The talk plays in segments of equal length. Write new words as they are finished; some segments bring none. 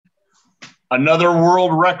Another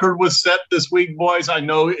world record was set this week, boys. I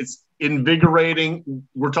know it's invigorating.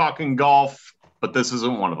 We're talking golf, but this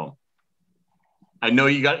isn't one of them. I know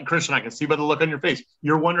you got Christian. I can see by the look on your face.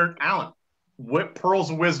 You're wondering, Alan, what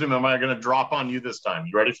pearls of wisdom am I going to drop on you this time?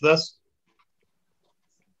 You ready for this?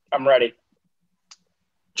 I'm ready.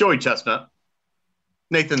 Joey Chestnut,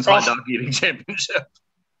 Nathan's Hot Dog Eating Championship.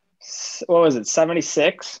 What was it,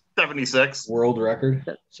 76? 76. World record,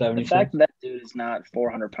 76. The fact that dude is not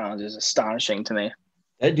 400 pounds is astonishing to me.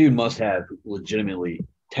 That dude must have legitimately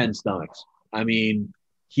 10 stomachs. I mean,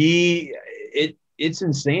 it's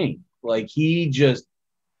insane. Like, he just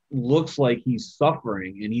looks like he's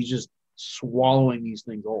suffering, and he's just swallowing these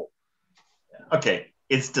things whole. Okay,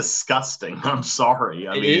 it's disgusting. I'm sorry.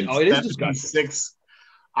 I mean, it is disgusting.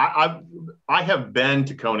 I have been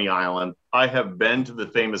to Coney Island. I have been to the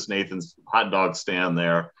famous Nathan's hot dog stand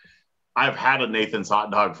there. I've had a Nathan's hot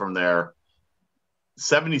dog from there.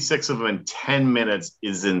 76 of them in 10 minutes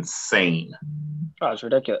is insane. Oh, it's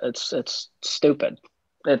ridiculous. It's stupid.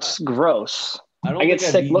 It's gross. I get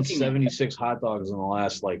sick looking 76 hot dogs in the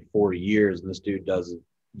last 40 years, and this dude does it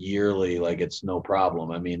yearly like it's no problem.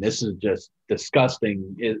 I mean, this is just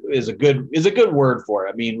disgusting. Is a good word for it.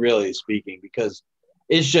 I mean, really speaking, because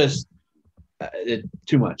it's just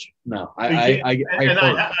too much. No, I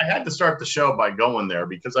had to start the show by going there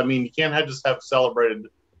because, I mean, you can't just have celebrated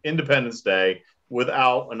Independence Day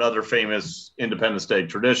without another famous Independence Day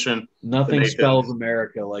tradition. Nothing spells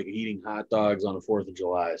America like eating hot dogs on the 4th of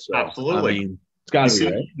July. So, absolutely. I mean, it's got to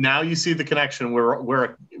be right. Now you see the connection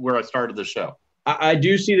where I started the show. I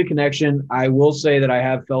do see the connection. I will say that I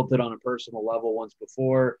have felt it on a personal level once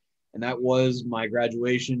before, and that was my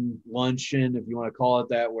graduation luncheon, if you want to call it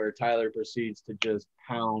that, where Tyler proceeds to just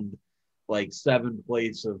pound 7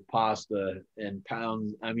 plates of pasta and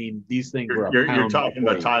pounds. I mean, these things were you're talking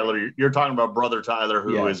about Tyler. You're talking about brother Tyler,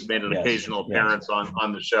 who has made an occasional appearance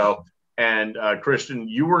on the show. And Christian,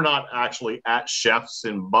 you were not actually at Chef's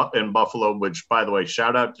in Buffalo, which, by the way,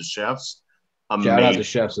 shout out to Chef's. Amazing. Shout out to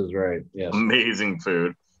Chef's is right. Yes. Amazing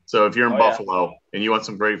food. So if you're in Buffalo and you want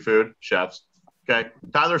some great food, Chef's. Okay.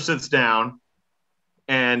 Tyler sits down,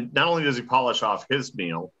 and not only does he polish off his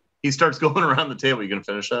meal, he starts going around the table. You going to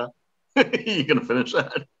finish that? You going to finish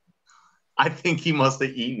that? I think he must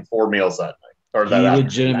have eaten 4 meals that night. He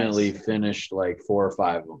legitimately finished 4 or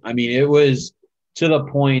 5 of them. I mean, it was to the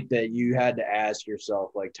point that you had to ask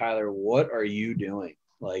yourself, Tyler, what are you doing?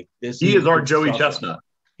 He is our Joey Chestnut.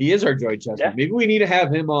 He is our Joey Chestnut. Yeah. Maybe we need to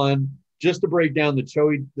have him on just to break down the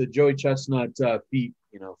Joey Chestnut feat,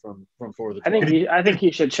 from 4th of July. I think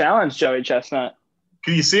he should challenge Joey Chestnut.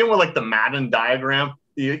 Can you see him with the Madden diagram?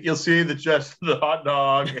 You'll see the hot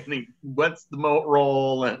dog, and he wets the moat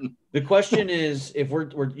roll. And the question is, if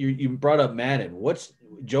you brought up Madden, what's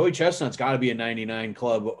Joey Chestnut's got to be a 99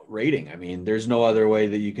 club rating. I mean, there's no other way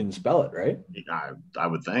that you can spell it, right? I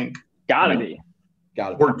would think. Gotta be.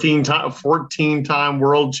 14-time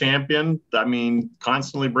world champion. I mean,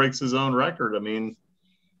 constantly breaks his own record. I mean,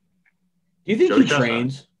 do you think he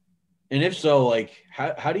trains? And if so,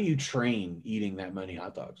 how do you train eating that many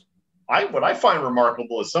hot dogs? What I find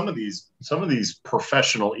remarkable is some of these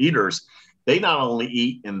professional eaters, they not only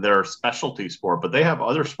eat in their specialty sport, but they have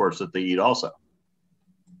other sports that they eat also.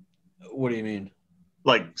 What do you mean?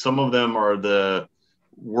 Some of them are the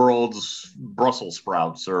world's Brussels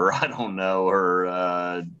sprouts, or I don't know,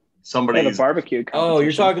 or somebody's barbecue. Oh,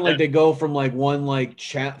 you're talking they go from one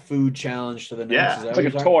food challenge to the next. Yeah, it's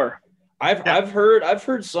like a tour. I've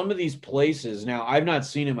heard some of these places. Now, I've not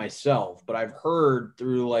seen it myself, but I've heard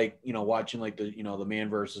through watching the Man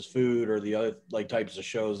versus Food or the other types of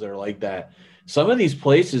shows that are like that. Some of these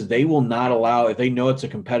places, they will not allow, if they know it's a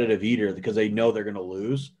competitive eater because they know they're going to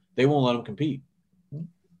lose, they won't let them compete.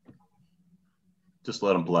 Just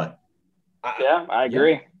let them play. I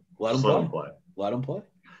agree. Yeah. Let them play. Let them play.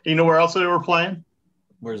 You know where else they were playing?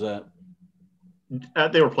 Where's that?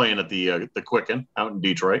 They were playing at the Quicken out in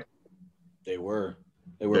Detroit. They were.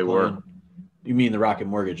 They were. You mean the Rocket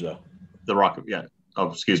Mortgage, though? The Rocket, yeah.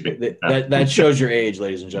 Oh, excuse me. That shows your age,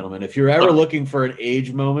 ladies and gentlemen. If you're ever looking for an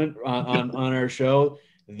age moment on our show,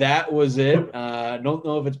 that was it. Don't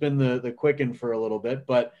know if it's been the Quicken for a little bit,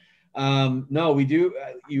 but no, we do.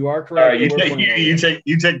 You are correct. All right, you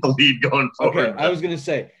take the lead going forward. Okay, I was going to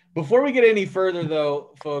say, before we get any further,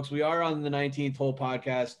 though, folks, we are on the 19th Hole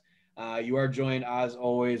podcast. You are joined, as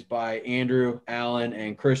always, by Andrew, Alan,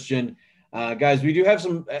 and Christian. Guys, we do have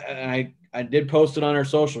some, and I did post it on our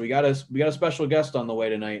social. We got a special guest on the way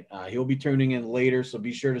tonight. He'll be tuning in later, so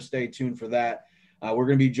be sure to stay tuned for that. We're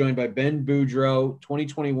going to be joined by Ben Boudreau,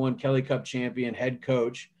 2021 Kelly Cup champion, head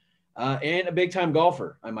coach. and a big time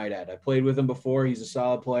golfer, I might add. I played with him before. He's a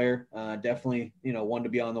solid player. Definitely, one to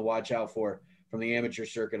be on the watch out for from the amateur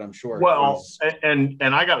circuit, I'm sure. Well, and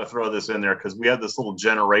I got to throw this in there because we have this little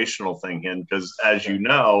generational thing in, because as you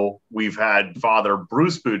know, we've had Father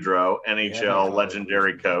Bruce Boudreau, NHL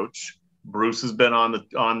legendary coach. Bruce has been on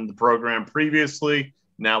the program previously.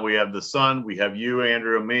 Now we have the son. We have you,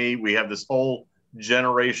 Andrew, and me. We have this whole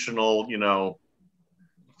generational,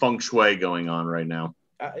 feng shui going on right now.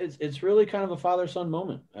 It's really kind of a father-son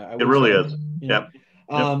moment. It really is. Yep.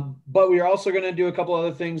 But we are also going to do a couple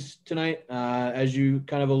other things tonight. As you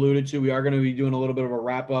kind of alluded to, we are going to be doing a little bit of a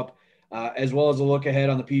wrap-up, as well as a look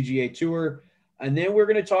ahead on the PGA Tour. And then we're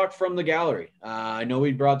going to talk from the gallery. I know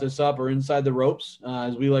we brought this up, or inside the ropes,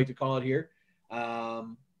 as we like to call it here.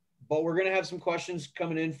 But we're going to have some questions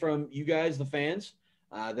coming in from you guys, the fans,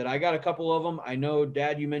 that I got a couple of them. I know,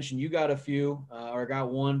 Dad, you mentioned you got a few, or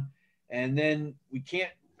got one. And then we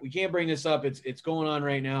can't bring this up. It's going on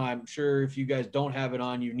right now. I'm sure if you guys don't have it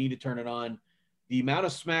on, you need to turn it on. The amount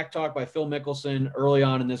of smack talk by Phil Mickelson early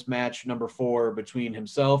on in this match, number 4, between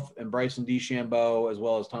himself and Bryson DeChambeau, as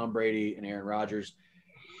well as Tom Brady and Aaron Rodgers.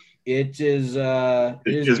 Is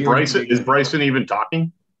Bryson even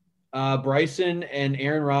talking? Bryson and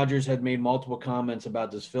Aaron Rodgers had made multiple comments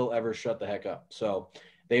about, does Phil ever shut the heck up? So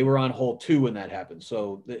they were on hole 2 when that happened.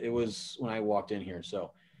 So it was when I walked in here.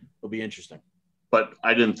 So it'll be interesting. But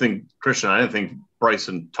I didn't think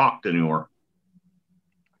Bryson talked anymore.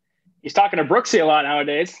 He's talking to Brooksy a lot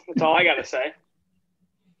nowadays. That's all I got to say.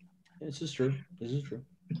 This is true.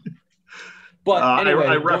 But anyway,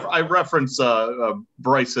 I reference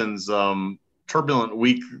Bryson's turbulent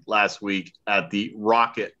week last week at the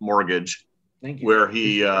Rocket Mortgage, where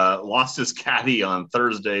he lost his caddy on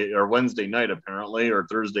Thursday or Wednesday night, apparently, or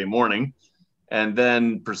Thursday morning, and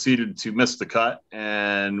then proceeded to miss the cut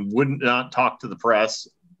and would not talk to the press.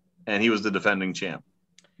 And he was the defending champ.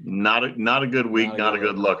 Not a good week, not a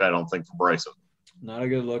good look, I don't think, for Bryson. Not a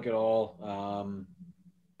good look at all.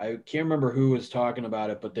 I can't remember who was talking about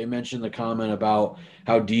it, but they mentioned the comment about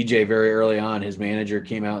how DJ very early on, his manager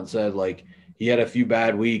came out and said, like, he had a few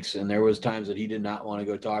bad weeks and there was times that he did not want to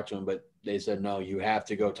go talk to him, but they said, no, you have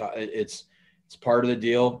to go talk. It's part of the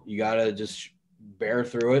deal. You got to just bear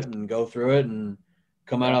through it and go through it and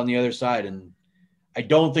come out on the other side. And I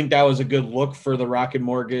don't think that was a good look for the Rocket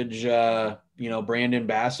Mortgage, brand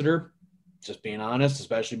ambassador, just being honest,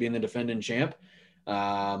 especially being the defending champ.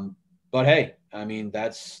 But hey, I mean,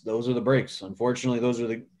 those are the breaks. Unfortunately, those are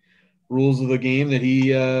the rules of the game that he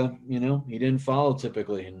didn't follow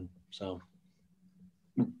typically. And so,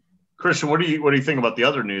 Christian, what do you think about the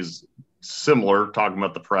other news? Similar, talking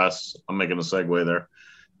about the press. I'm making a segue there.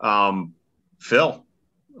 Phil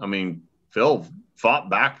fought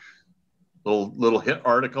back. Little hit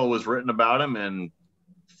article was written about him, and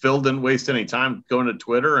Phil didn't waste any time going to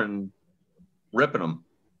Twitter and ripping him.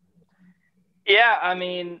 Yeah, I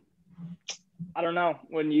mean, I don't know.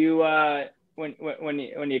 When you when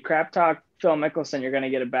you crap talk Phil Mickelson, you're going to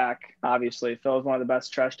get it back. Obviously, Phil is one of the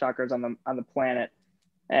best trash talkers on the planet.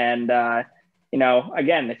 And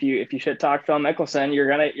again, if you shit talk Phil Mickelson, you're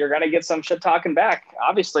gonna get some shit talking back.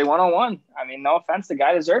 Obviously, 101. I mean, no offense, the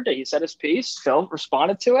guy deserved it. He said his piece. Phil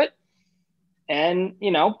responded to it. And,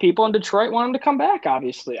 people in Detroit want him to come back,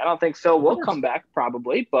 obviously. I don't think Phil will come back,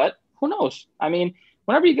 probably, but who knows? I mean,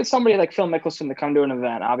 whenever you get somebody like Phil Mickelson to come to an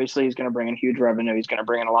event, obviously he's going to bring in huge revenue. He's going to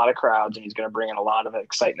bring in a lot of crowds, and he's going to bring in a lot of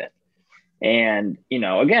excitement. And,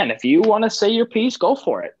 again, if you want to say your piece, go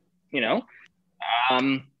for it. I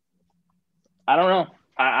don't know.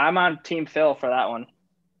 I'm on Team Phil for that one.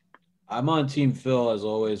 I'm on Team Phil, as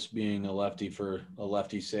always, being a lefty for a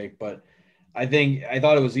lefty's sake, but I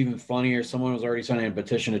thought it was even funnier. Someone was already signing a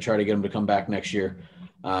petition to try to get him to come back next year,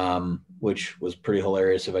 which was pretty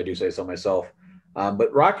hilarious if I do say so myself.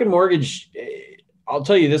 But Rocket Mortgage, I'll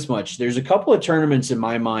tell you this much. There's a couple of tournaments in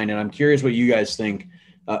my mind, and I'm curious what you guys think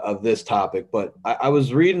of this topic. But I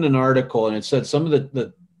was reading an article, and it said some of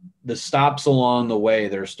the stops along the way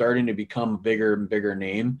that are starting to become bigger and bigger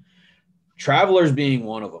name. Travelers being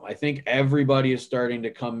one of them. I think everybody is starting to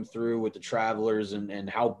come through with the Travelers and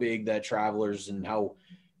how big that Travelers and how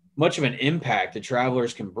much of an impact the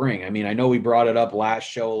Travelers can bring. I mean, I know we brought it up last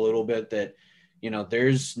show a little bit that,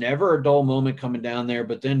 there's never a dull moment coming down there,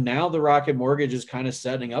 but then now the Rocket Mortgage is kind of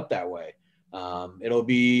setting up that way. It'll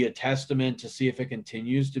be a testament to see if it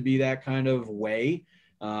continues to be that kind of way.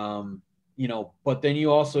 But then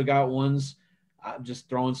you also got ones, I'm just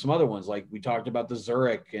throwing some other ones, like we talked about the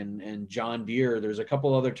Zurich and John Deere. There's a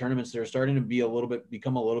couple other tournaments that are starting to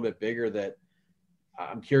become a little bit bigger that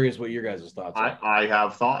I'm curious what your guys' thoughts are. I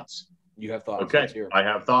have thoughts. You have thoughts. Okay. I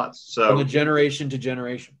have thoughts. So from the generation to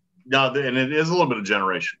generation. No, and it is a little bit of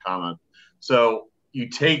generation comment. So you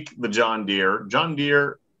take the John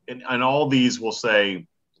Deere, and all these will say,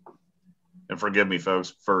 and forgive me,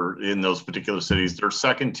 folks, for in those particular cities, they're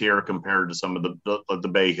second tier compared to some of the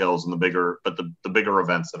Bay Hills and the bigger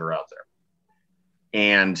events that are out there.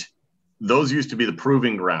 And those used to be the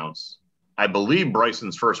proving grounds. I believe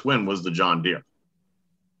Bryson's first win was the John Deere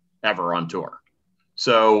ever on tour.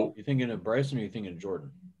 So you thinking of Bryson or you thinking of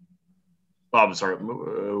Jordan? Oh, I'm sorry,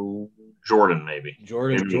 Jordan maybe.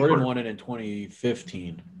 Jordan won it in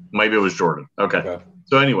 2015. Maybe it was Jordan. Okay.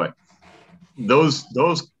 So anyway, those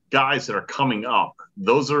guys that are coming up,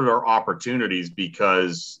 those are their opportunities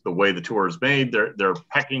because the way the tour is made, their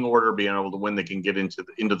pecking order, being able to win, they can get into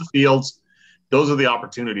the fields. Those are the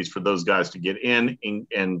opportunities for those guys to get in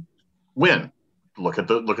and win. Look at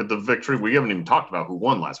the victory. We haven't even talked about who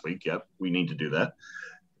won last week yet. We need to do that.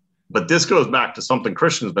 But this goes back to something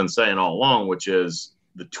Christian's been saying all along, which is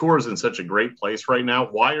the tour is in such a great place right now.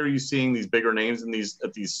 Why are you seeing these bigger names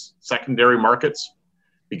at these secondary markets?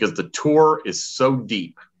 Because the tour is so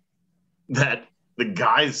deep that the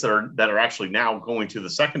guys that are actually now going to the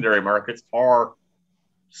secondary markets are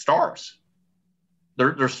stars.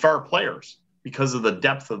 They're star players because of the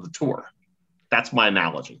depth of the tour. That's my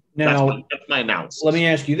analogy. Now, that's my analysis. Let me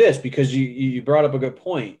ask you this, because you brought up a good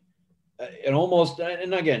point.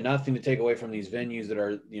 And again, nothing to take away from these venues that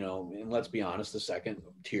are, and let's be honest, the second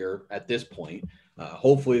tier at this point.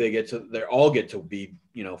 Hopefully they all get to be,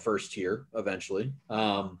 first tier eventually.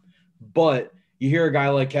 But you hear a guy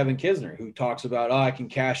like Kevin Kisner who talks about, I can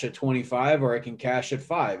cash at 25 or I can cash at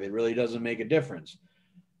 5. It really doesn't make a difference.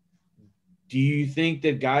 Do you think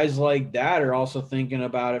that guys like that are also thinking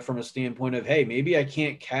about it from a standpoint of, hey, maybe I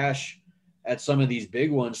can't cash at some of these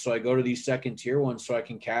big ones, so I go to these second tier ones so I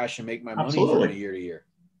can cash and make my money from a year to year?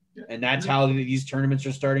 And that's how these tournaments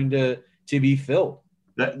are starting to be filled.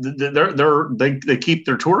 They keep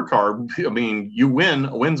their tour card. I mean, you win,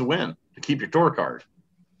 a win's a win to keep your tour card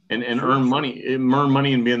and earn money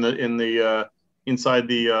and be inside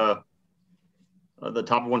the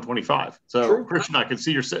top of 125. So True. Christian, I can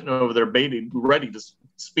see you're sitting over there ready to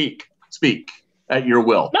speak at your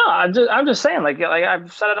will. No, I'm just saying, like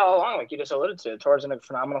I've said it all along, like you just alluded to, the tour's in a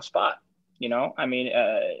phenomenal spot. I mean,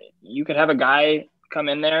 you could have a guy come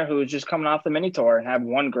in there who's just coming off the mini tour and have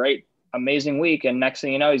one great, amazing week, and next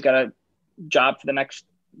thing you know, he's got a job for the next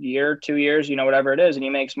year, 2 years, whatever it is, and he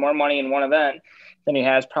makes more money in one event than he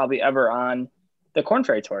has probably ever on the Korn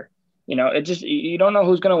Ferry Tour. It just, you don't know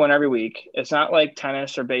who's going to win every week. It's not like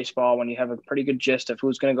tennis or baseball when you have a pretty good gist of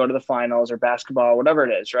who's going to go to the finals, or basketball, whatever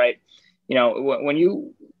it is, right? When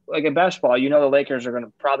you, like in basketball, the Lakers are going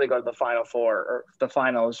to probably go to the Final Four or the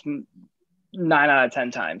finals 9 out of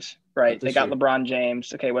 10 times, right? They got LeBron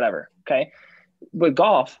James. Okay, whatever. Okay. With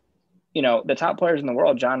golf, the top players in the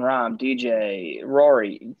world, Jon Rahm, DJ,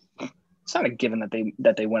 Rory, it's not a given that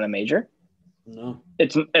they win a major. No.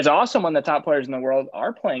 It's awesome when the top players in the world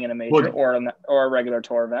are playing in a major or a regular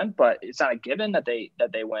tour event, but it's not a given that they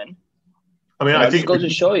win. I mean, I think it goes to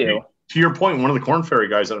show you. To your point, one of the Korn Ferry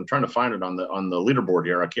guys that I'm trying to find it on the leaderboard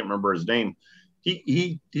here, I can't remember his name.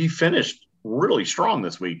 He finished really strong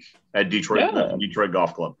this week at Detroit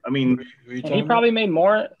Golf Club. I mean, he probably made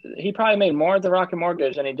more. He probably made more at the Rocket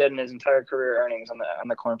Mortgage than he did in his entire career earnings on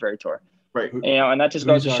the Korn Ferry Tour. Right. And that just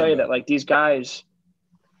goes to show you that, like, these guys.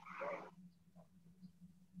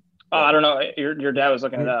 Oh, I don't know. Your dad was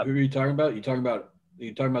looking it up. Who are you talking about? Are you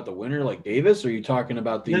talking about the winner, like Davis, or are you talking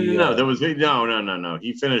about the? No. There was no.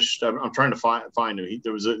 He finished. I'm trying to find him.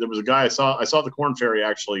 There was a guy I saw the Korn Ferry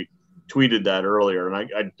actually tweeted that earlier,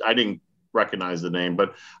 and I didn't recognize the name,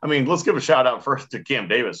 but I mean, let's give a shout out first to Cam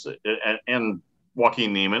Davis and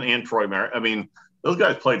Joaquin Niemann and Troy Merritt. I mean, those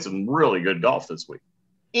guys played some really good golf this week,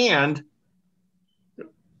 and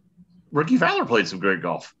Ricky Fowler played some great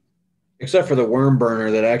golf. Except for the worm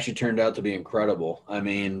burner that actually turned out to be incredible. I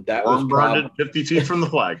mean, that was burned 50 feet from the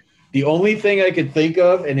flag. The only thing I could think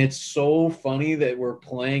of, and it's so funny that we're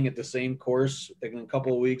playing at the same course in a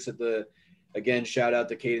couple of weeks at the, again, shout out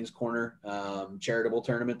to Caden's Corner charitable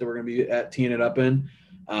tournament that we're going to be teeing it up in.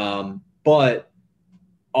 But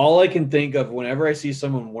all I can think of whenever I see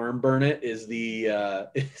someone worm burn it is the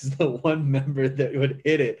one member that would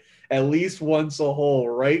hit it at least once a hole,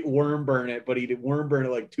 right? Worm burn it, but he did worm burn it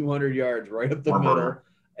like 200 yards right up the middle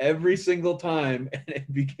every single time. And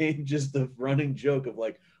it became just a running joke of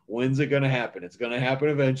like, when's it going to happen? It's going to happen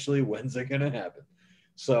eventually. When's it going to happen?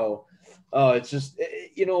 So it's just,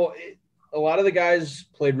 a lot of the guys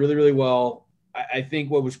played really, really well. I think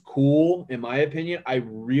what was cool, in my opinion, I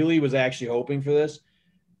really was actually hoping for this.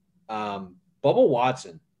 Bubba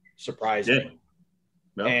Watson surprised me.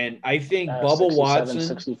 No. And I think Bubba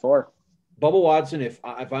 64. Watson, if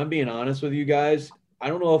I'm being honest with you guys, I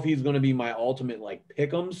don't know if he's going to be my ultimate like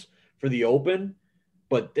pick'ems for the Open,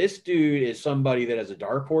 but this dude is somebody that as a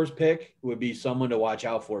dark horse pick would be someone to watch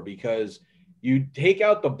out for, because you take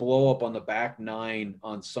out the blow up on the back nine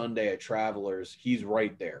on Sunday at Travelers, he's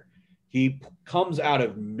right there. He comes out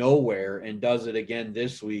of nowhere and does it again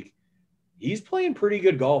this week. He's playing pretty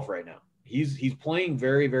good golf right now. He's playing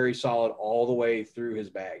very, very solid all the way through his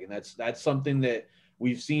bag. And that's something that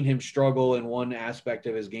we've seen him struggle in one aspect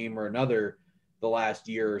of his game or another the last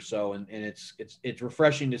year or so. And it's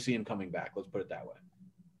refreshing to see him coming back. Let's put it that way.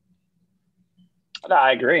 No,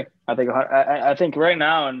 I agree. I think right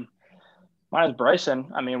now, and mine is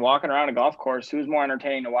Bryson. I mean, walking around a golf course, who's more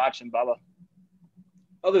entertaining to watch than Bubba?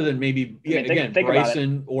 Other than maybe, think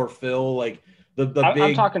Bryson or Phil, like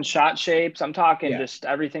I'm talking shot shapes. I'm talking just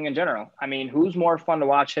everything in general. I mean, who's more fun to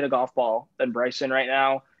watch hit a golf ball than Bryson right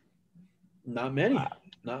now? Not many.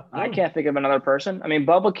 I can't think of another person. I mean,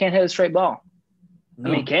 Bubba can't hit a straight ball.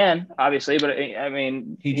 No. I mean, he can, obviously, but I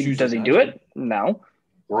mean, does he do it? No.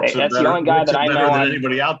 That's the only guy that I know than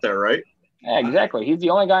anybody out there, right? Yeah, exactly. He's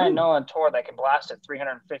the only guy I know on tour that can blast it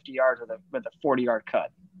 350 yards with a 40-yard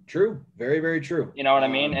cut. True. Very, very true. You know what I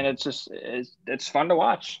mean? And it's fun to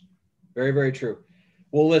watch. Very, very true.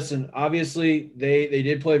 Well, listen, obviously they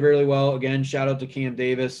did play really well. Again, shout out to Cam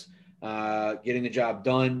Davis getting the job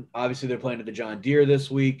done. Obviously, they're playing at the John Deere this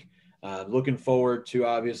week. Looking forward to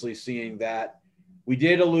obviously seeing that. We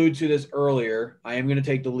did allude to this earlier. I am going to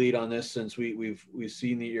take the lead on this since we've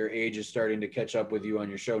seen that your age is starting to catch up with you on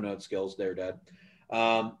your show note skills there, Dad.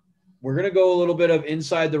 We're going to go a little bit of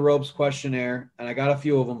inside the ropes questionnaire, and I got a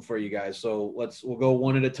few of them for you guys. So we'll go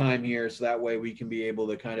one at a time here, so that way we can be able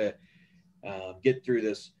to kind of get through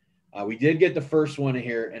this. We did get the first one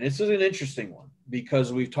here, and this is an interesting one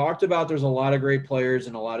because we've talked about there's a lot of great players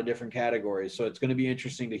in a lot of different categories. So it's going to be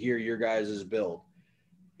interesting to hear your guys' build.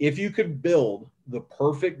 If you could build the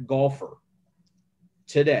perfect golfer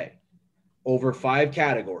today over 5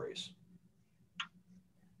 categories,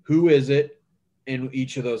 who is it in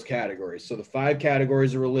each of those categories? So the 5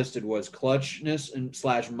 categories that were listed was clutchness and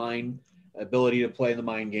 / mind, ability to play the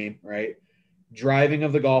mind game, right? Driving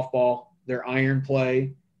of the golf ball, their iron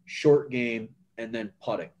play, short game, and then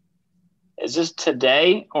putting. Is this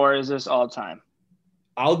today or is this all time?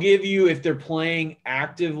 I'll give you if they're playing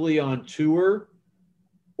actively on tour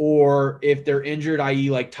or if they're injured, i.e.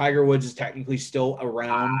 like Tiger Woods is technically still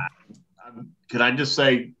around. Can I just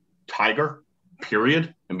say Tiger,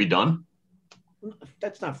 period, and be done?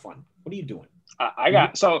 That's not fun. What are you doing? All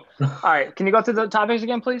right. Can you go through the topics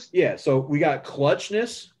again, please? Yeah. So we got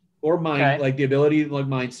clutchness or mind, like the ability, like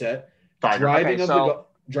mindset. Tiger.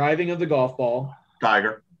 Driving of the golf ball.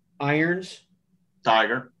 Tiger. Irons.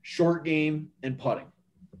 Tiger. Short game and putting.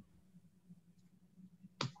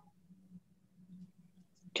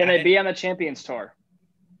 Can they be on the Champions Tour?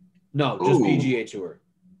 No, just PGA Tour.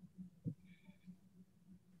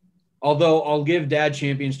 Although I'll give Dad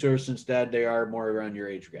Champions Tour since Dad, they are more around your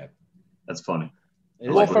age gap. That's funny.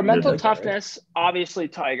 Well, for mental toughness, obviously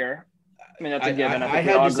Tiger. I mean, that's a given. I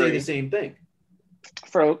had to say the same thing.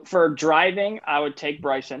 For driving, I would take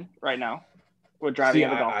Bryson right now with driving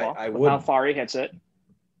of the golf ball. With how far he hits it.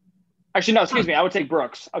 Actually, no, excuse me. I would take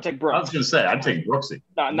Brooks. I was going to say, I'd take Brooksy.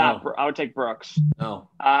 No. I would take Brooks. No.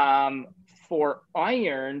 For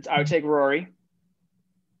irons, I would take Rory.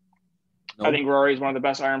 Nope. I think Rory is one of the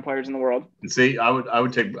best iron players in the world. And see, I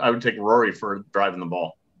would take Rory for driving the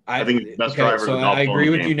ball. I think he's the best driver of the golf ball. I agree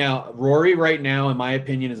with you now. Rory right now, in my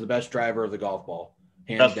opinion, is the best driver of the golf ball.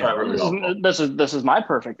 Best driver of the golf ball. This is my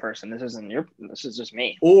perfect person. This is just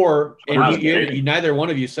me. Neither one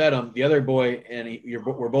of you said him. The other boy, and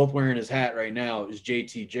we're both wearing his hat right now, is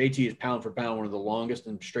JT. JT is pound for pound one of the longest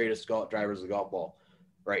and straightest golf drivers of the golf ball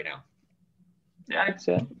right now. Yeah, that's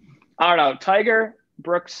it. I don't know. Tiger,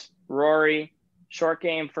 Brooks, Rory, short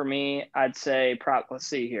game for me. I'd say let's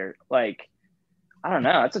see here. Like, I don't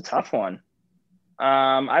know. That's a tough one.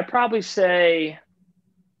 I'd probably say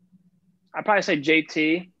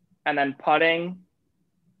JT, and then putting.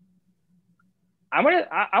 I'm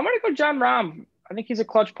gonna go Jon Rahm. I think he's a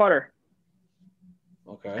clutch putter.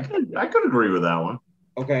 Okay, I could agree with that one.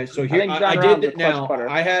 Okay, so here I did now.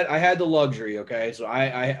 I had the luxury. Okay, so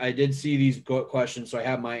I did see these questions, so I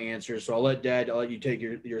have my answers. So I'll let you take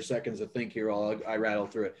your seconds to think here while I rattle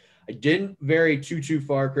through it. I didn't vary too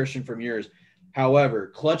far, Christian, from yours.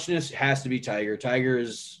 However, clutchness has to be Tiger. Tiger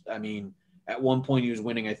is, I mean, at one point he was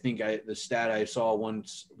winning. I think the stat I saw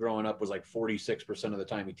once growing up was like 46% of the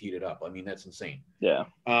time he teed it up. I mean, that's insane. Yeah.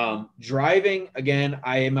 Driving, again,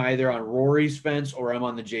 I am either on Rory's fence or I'm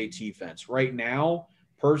on the JT fence. Right now,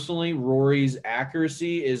 personally, Rory's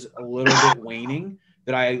accuracy is a little bit waning,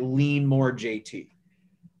 that I lean more JT.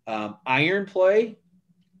 Iron play,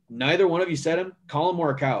 neither one of you said him. Colin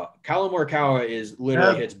Morikawa. Colin Morikawa is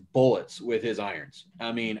literally hits bullets with his irons.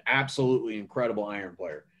 I mean, absolutely incredible iron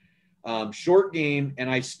player. Short game, and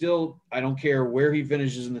I don't care where he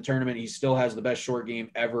finishes in the tournament, he still has the best short game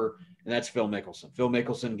ever, and that's Phil Mickelson. Phil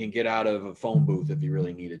Mickelson can get out of a phone booth if he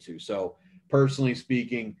really needed to. So personally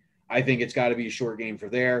speaking, I think it's got to be a short game for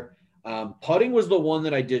there. Putting was the one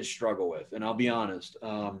that I did struggle with, and I'll be honest.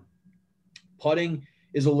 Putting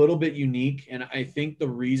is a little bit unique, and I think the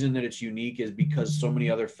reason that it's unique is because so many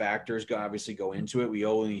other factors obviously go into it. We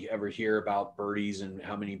only ever hear about birdies and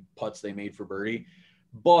how many putts they made for birdie.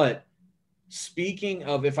 But speaking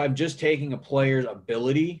of, if I'm just taking a player's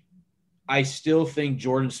ability, I still think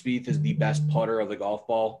Jordan Spieth is the best putter of the golf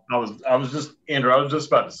ball. I was just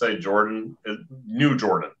about to say Jordan, new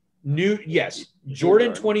Jordan.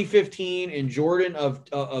 Jordan 2015 and Jordan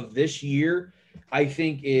of this year, I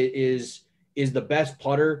think it is the best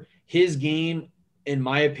putter. His game, in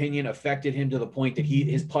my opinion, affected him to the point that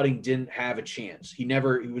his putting didn't have a chance. He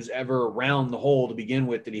was ever around the hole to begin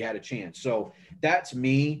with that he had a chance. So that's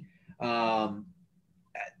me. Those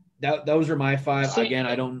are my five. Again,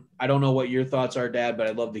 I don't know what your thoughts are, Dad, but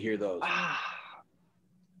I'd love to hear those.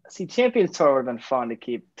 See, Champions Tour would have been fun to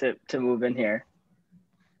keep to move in here.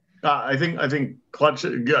 I think clutch.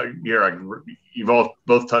 You've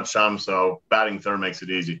both touched on him, so batting third makes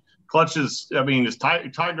it easy. Clutch is, I mean, just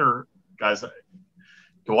Tiger guys. To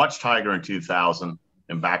watch Tiger in 2000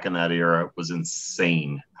 and back in that era was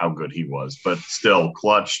insane how good he was. But still,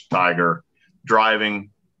 clutch, Tiger,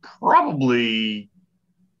 driving, probably.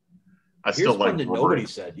 Here's still like that nobody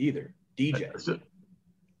said either. DJ.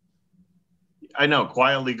 I know,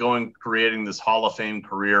 quietly creating this Hall of Fame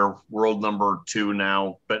career, world number 2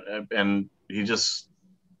 now, and he just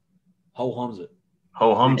ho-hums it.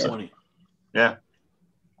 Yeah.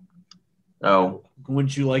 Oh,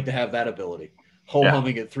 wouldn't you like to have that ability?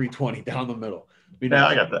 Humming at 320 down the middle. Yeah,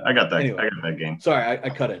 I got that. Anyway, I got that game. Sorry, I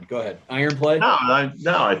cut in. Go ahead. Iron play? No, I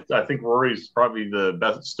think Rory's probably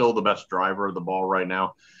still the best driver of the ball right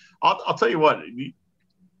now. I'll tell you what,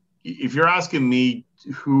 if you're asking me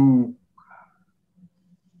who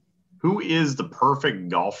is the perfect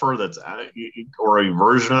golfer or a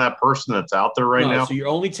version of that person that's out there right now. So you're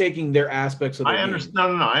only taking their aspects of the game.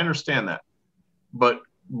 No, I understand that. But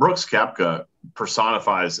Brooks Koepka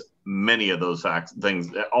personifies many of those things,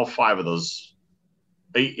 all 5 of those.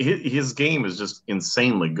 His game is just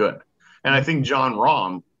insanely good. And I think Jon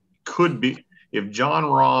Rahm could be, if Jon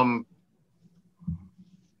Rahm's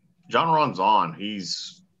on,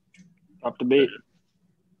 he's up to beat.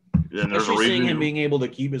 Especially seeing him being able to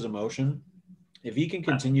keep his emotion. If he can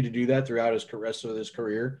continue to do that throughout his rest of his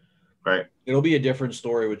career, right, it'll be a different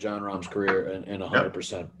story with Jon Rahm's career and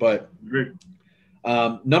 100%. But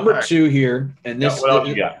number 2 here, and this, what else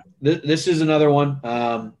you got? This is another one.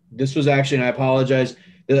 This was actually, and I apologize,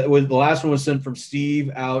 the last one was sent from Steve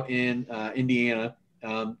out in Indiana.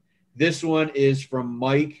 This one is from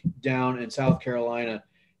Mike down in South Carolina.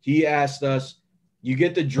 He asked us, you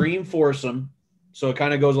get the dream foursome. So it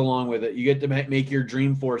kind of goes along with it. You get to make your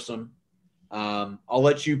dream foursome. I'll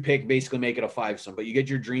let you basically make it a 5-some, but you get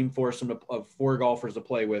your dream foursome of 4 golfers to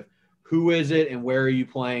play with. Who is it and where are you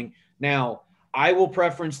playing? Now, I will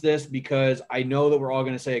preference this because I know that we're all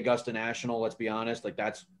going to say Augusta National. Let's be honest. Like,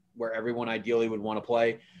 that's where everyone ideally would want to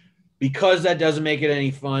play. Because that doesn't make it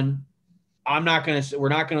any fun, we're not going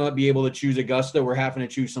to be able to choose Augusta. We're having to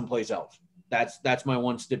choose someplace else. That's my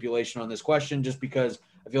one stipulation on this question, just because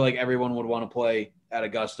I feel like everyone would want to play at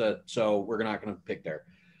Augusta, so we're not going to pick there.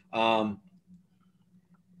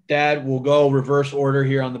 Dad, we'll go reverse order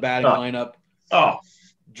here on the batting lineup.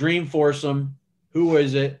 Dream foursome. Who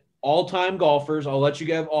is it? All-time golfers. I'll let you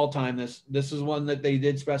give all-time. This is one that they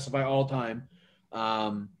did specify all-time.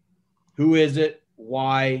 Who is it?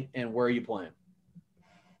 Why? And where are you playing?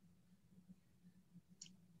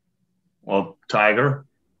 Well, Tiger.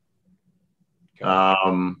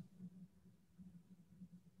 Okay.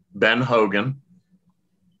 Ben Hogan.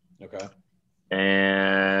 Okay.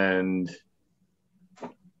 And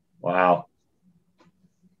wow.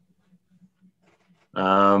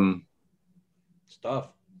 Stuff.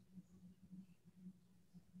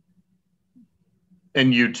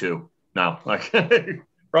 And you too. No, like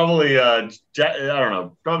probably Jack, I don't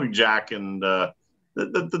know, probably Jack and the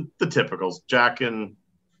typicals, Jack and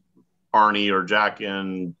Arnie or Jack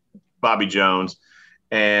and Bobby Jones.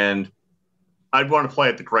 And I'd want to play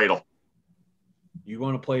at the Cradle. You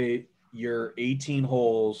want to play your 18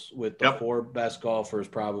 holes with the 4 best golfers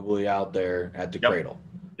probably out there at the Cradle.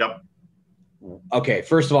 Yep. Okay,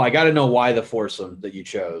 first of all, I got to know why the foursome that you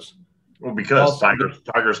chose. Well, because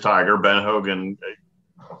Tiger's Tiger, Ben Hogan.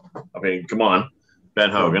 I mean, come on,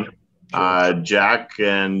 Ben Hogan. Sure. Jack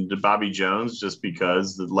and Bobby Jones, just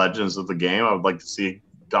because the legends of the game. I would like to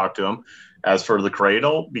talk to him. As for the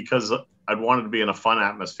Cradle, because I'd want it to be in a fun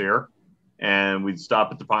atmosphere, and we'd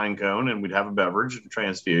stop at the Pine Cone and we'd have a beverage and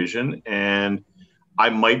transfusion, and I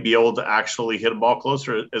might be able to actually hit a ball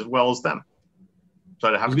closer as well as them. So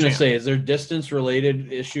I was going to say, is there distance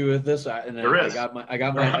related issue with this? There is. I got my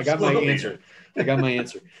answer. I got my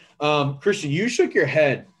answer. Christian, you shook your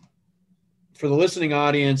head. For the listening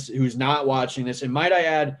audience who's not watching this, and might I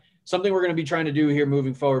add, something we're going to be trying to do here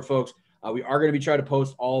moving forward, folks, we are going to be trying to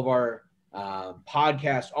post all of our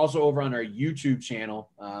podcasts also over on our YouTube channel.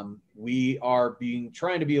 We are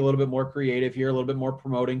trying to be a little bit more creative here, a little bit more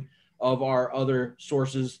promoting of our other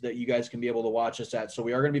sources that you guys can be able to watch us at. So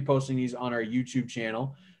we are going to be posting these on our YouTube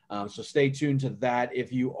channel. So stay tuned to that.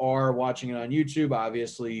 If you are watching it on YouTube,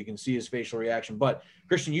 obviously you can see his facial reaction. But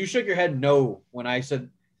Christian, you shook your head no when I said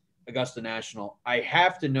Augusta National. I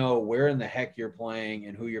have to know where in the heck you're playing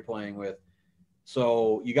and who you're playing with.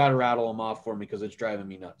 So you got to rattle them off for me because it's driving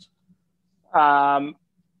me nuts.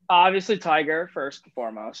 Obviously Tiger first and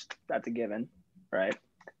foremost. That's a given, right?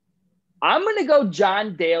 I'm going to go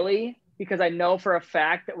John Daly because I know for a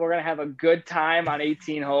fact that we're going to have a good time on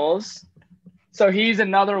 18 holes. So he's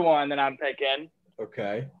another one that I'm picking.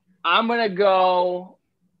 Okay. I'm going to go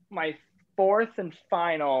my fourth and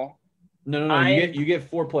final. No. You get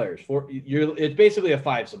four players. It's basically a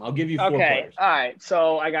fivesome. I'll give you four players. All right.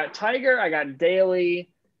 So I got Tiger. I got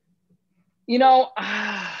Daly. You know,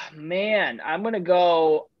 man, I'm going to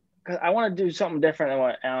go because I want to do something different than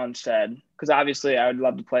what Alan said. Because obviously I would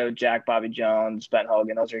love to play with Jack, Bobby Jones, Ben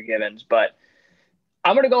Hogan. Those are givens. But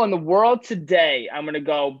I'm going to go in the world today. I'm going to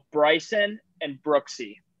go Bryson and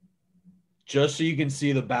Brooksy. Just so you can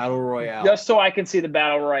see the battle royale. Just so I can see the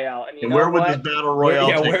battle royale. And where would this battle royale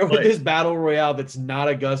take place? Where would this battle royale that's not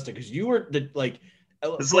Augusta? Because you were it's like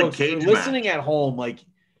cage listening match. At home,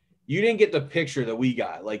 you didn't get the picture that we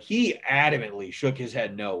got. He adamantly shook his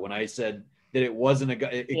head no when I said that it wasn't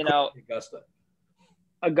Augusta.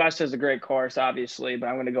 Augusta's a great course, obviously, but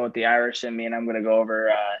I'm going to go with the Irish in me, and I'm going to go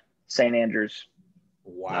over St. Andrews.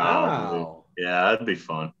 Wow. Yeah, that'd be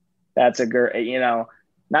fun. That's a great,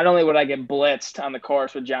 not only would I get blitzed on the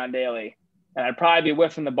course with John Daly, and I'd probably be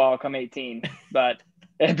whiffing the ball come 18, but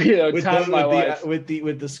it'd be the time of my life. With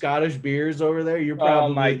the Scottish beers over there, you're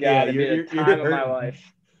probably – oh, my God, it'd be the time of my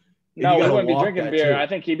life. No, we wouldn't be drinking beer. Too. I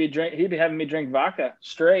think he'd be having me drink vodka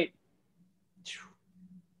straight.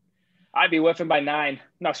 I'd be whiffing by 9.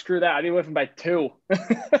 No, screw that. I'd be whiffing by 2.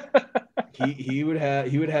 He would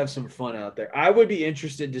have some fun out there. I would be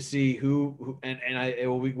interested to see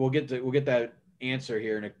we'll get that answer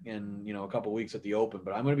here in a couple of weeks at the Open,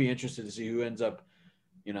 but I'm going to be interested to see who ends up,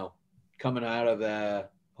 coming out of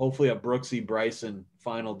hopefully a Brooksy Bryson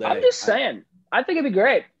final day. I'm just saying. I think it'd be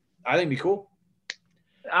great. I think it'd be cool.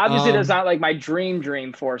 Obviously, that's not like my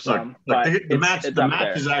dream for some. The match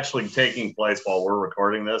is actually taking place while we're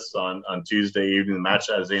recording this on Tuesday evening. The match,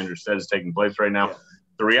 as Andrew said, is taking place right now. Yeah.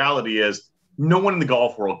 The reality is, no one in the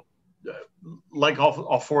golf world, like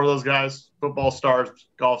all four of those guys, football stars,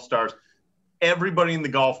 golf stars, everybody in the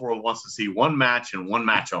golf world wants to see one match and one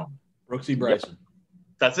match only. Brooksy Bryson.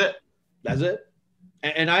 That's it. That's it.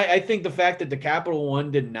 And I think the fact that the Capital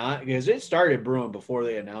One did not, because it started brewing before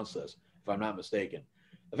they announced this, if I'm not mistaken.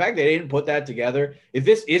 The fact they didn't put that together, if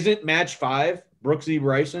this isn't match 5, Brooksy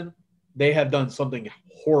Bryson, they have done something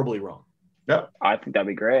horribly wrong. Yep. I think that'd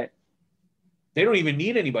be great. They don't even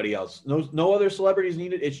need anybody else. No other celebrities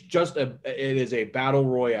needed. It's just it is a battle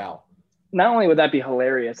royale. Not only would that be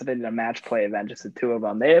hilarious if they did a match play event, just the two of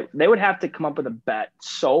them, they would have to come up with a bet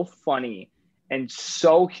so funny and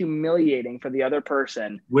so humiliating for the other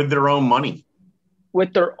person. With their own money.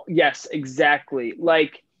 Yes, exactly.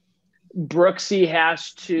 Like Brooksy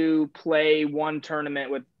has to play one tournament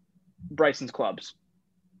with Bryson's clubs,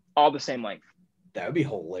 all the same length. That would be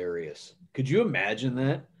hilarious. Could you imagine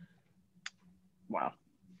that? Wow.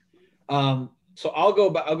 So I'll go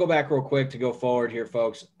back real quick to go forward here,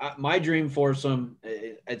 folks. My dream foursome,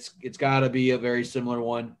 it's got to be a very similar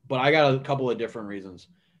one, but I got a couple of different reasons.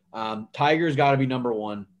 Tiger's got to be number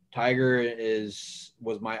one. Tiger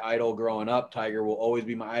was my idol growing up. Tiger will always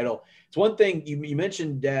be my idol. It's one thing you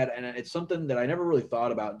mentioned, Dad, and it's something that I never really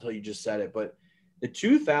thought about until you just said it. But the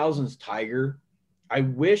 2000s Tiger, I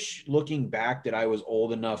wish looking back that I was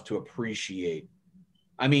old enough to appreciate.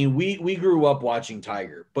 I mean, we grew up watching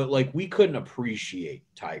Tiger, but we couldn't appreciate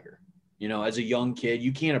Tiger. As a young kid,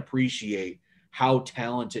 you can't appreciate how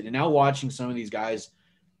talented. And now watching some of these guys,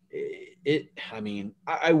 I mean,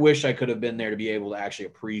 I wish I could have been there to be able to actually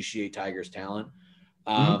appreciate Tiger's talent.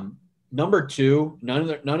 Number two,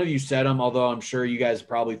 none of you said him, although I'm sure you guys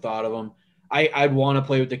probably thought of him. I'd want to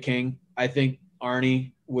play with the King. I think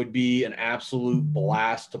Arnie would be an absolute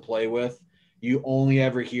blast to play with. You only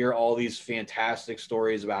ever hear all these fantastic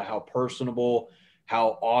stories about how personable,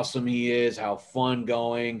 how awesome he is, how fun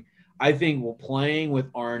going. I think playing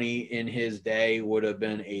with Arnie in his day would have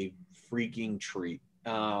been a freaking treat.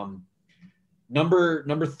 Number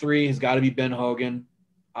three has got to be Ben Hogan.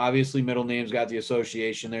 Obviously, middle name's got the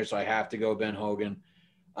association there, so I have to go Ben Hogan.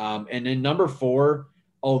 And then number four,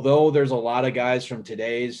 although there's a lot of guys from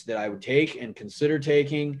today's that I would take and consider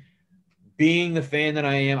taking, being the fan that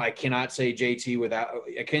I am, I cannot say JT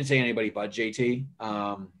I can't say anybody but JT.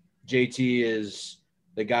 JT is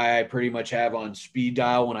the guy I pretty much have on speed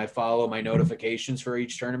dial when I follow my notifications for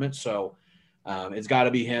each tournament. So it's got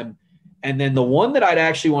to be him. And then the one that I'd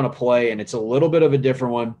actually want to play, and it's a little bit of a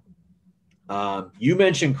different one. You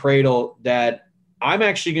mentioned Cradle, that I'm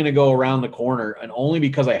actually going to go around the corner, and only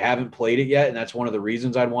because I haven't played it yet, and that's one of the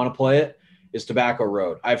reasons I'd want to play it, is Tobacco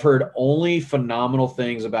Road. I've heard only phenomenal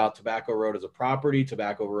things about Tobacco Road as a property,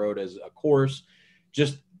 Tobacco Road as a course,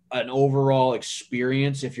 just an overall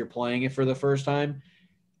experience if you're playing it for the first time.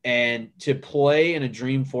 And to play in a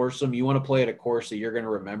dream foursome, you want to play at a course that you're going to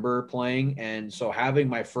remember playing. And so having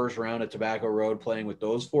my first round at Tobacco Road playing with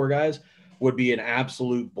those four guys would be an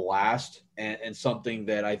absolute blast and something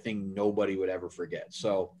that I think nobody would ever forget.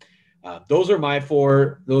 So those are my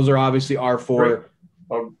four. Those are obviously our four.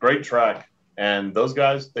 Great track. And those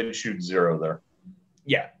guys, they'd shoot zero there.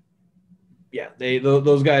 Yeah. Yeah.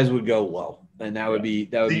 Those guys would go low, and that would be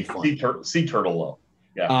fun. Sea turtle low.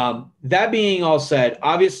 Yeah. That being all said,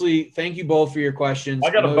 obviously, thank you both for your questions.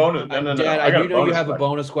 I got a bonus. Dad, I do know you have a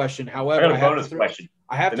bonus question. However, I got a bonus question.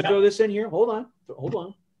 I have to throw this in here. Hold on.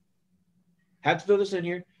 Have to throw this in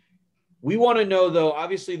here. We want to know, though,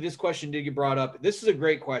 obviously this question did get brought up. This is a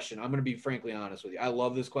great question. I'm going to be frankly honest with you. I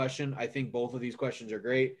love this question. I think both of these questions are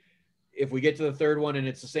great. If we get to the third one and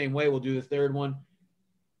it's the same way, we'll do the third one.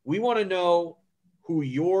 We want to know who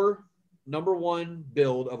your number one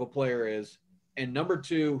build of a player is, and number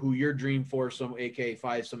two, who your dream foursome, aka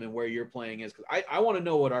fivesome, and where you're playing is. Because I want to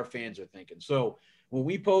know what our fans are thinking. So when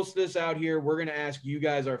we post this out here, we're going to ask you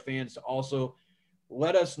guys, our fans, to also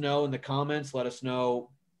let us know in the comments. Let us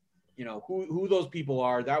know, who those people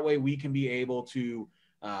are. That way we can be able to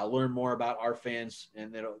learn more about our fans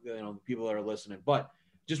and people that are listening. But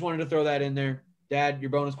just wanted to throw that in there. Dad, your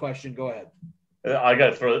bonus question. Go ahead. I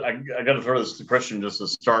got to throw this to Christian just to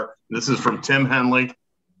start. This is from Tim Henley,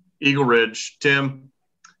 Eagle Ridge. Tim,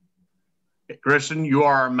 Christian, you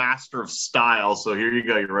are a master of style. So here you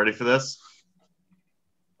go. You ready for this?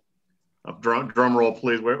 Drum roll,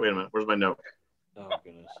 please. Wait a minute. Where's my note? Oh,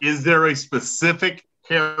 goodness. Is there a specific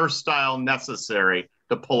hairstyle necessary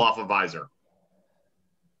to pull off a visor?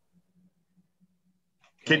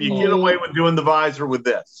 Can you get away with doing the visor with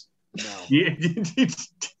this? No.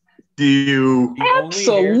 Do you?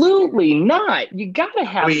 Absolutely not. You got to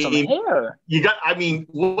have some hair.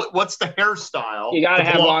 What's the hairstyle? You got to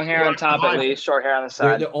have long hair on top at least, short hair on the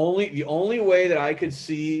side. The only way that I could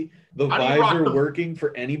see the visor working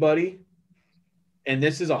for anybody, and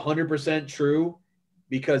this is 100% true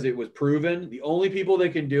because it was proven, the only people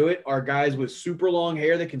that can do it are guys with super long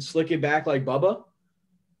hair that can slick it back like Bubba,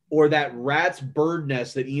 or that rat's bird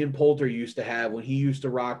nest that Ian Poulter used to have when he used to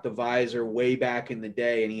rock the visor way back in the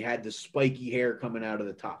day, and he had the spiky hair coming out of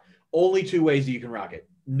the top. Only two ways that you can rock it.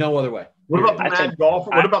 No other way. What about the mad golfer?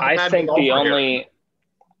 What about the mad golfer?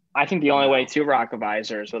 I think the only way to rock a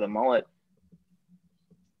visor is with a mullet.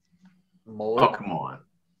 Mullet? Oh, come on.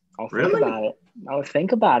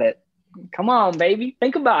 Think about it. Come on, baby.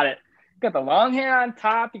 Think about it. You got the long hair on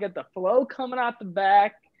top. You got the flow coming out the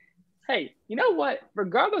back. Hey, you know what?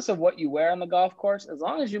 Regardless of what you wear on the golf course, as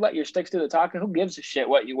long as you let your sticks do the talking, who gives a shit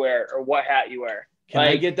what you wear or what hat you wear?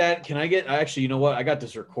 I get that? Actually, you know what? I got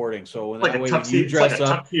this recording. So when when you dress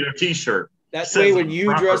up, t-shirt. That way, when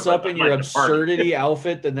you dress up in your absurdity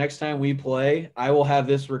outfit the next time we play, I will have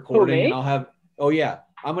this recording, and I'll have. Oh yeah,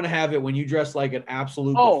 I'm gonna have it when you dress like an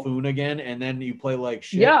absolute buffoon again, and then you play like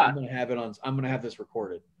shit. Yeah, I'm gonna have this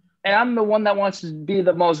recorded. And I'm the one that wants to be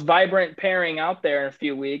the most vibrant pairing out there in a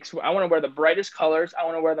few weeks. I want to wear the brightest colors. I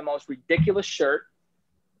want to wear the most ridiculous shirt.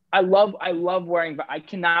 I love wearing, but I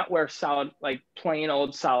cannot wear solid, like plain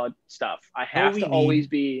old solid stuff. I have to always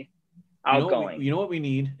be outgoing. You know what we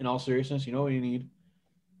need, in all seriousness? You know what we need?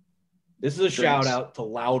 This is a shout out to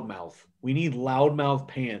Loudmouth. We need Loudmouth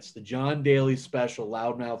pants. The John Daly special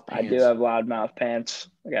Loudmouth pants. I do have Loudmouth pants.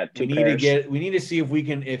 I got 2 pairs. We need to see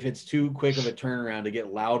if it's too quick of a turnaround to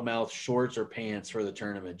get Loudmouth shorts or pants for the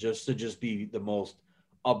tournament, just to be the most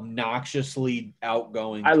obnoxiously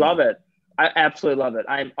outgoing. I love it. I absolutely love it.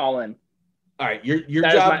 I'm all in. All right, your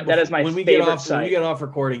job. That is my when we favorite get off site. When we get off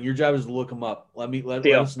recording, your job is to look them up. Let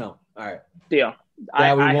us know. All right. Deal.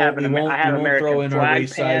 Yeah, I have American flag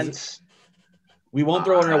pants. Sizes. We won't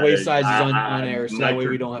throw in our waist sizes on air, so that way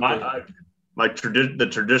we don't have to. The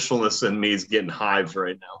traditionalist in me is getting hives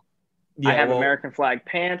right now. Yeah, I have American flag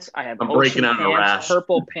pants. I have I'm breaking out pants, a rash.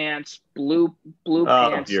 Purple pants, blue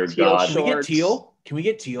pants, dear teal God. shorts. Can we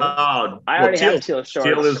get teal? I already have teal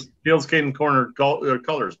shorts. Teal's getting corner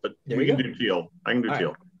colors, but we can do teal. I can do teal.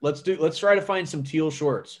 Right. Let's try to find some teal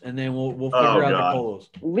shorts, and then we'll figure out the polos.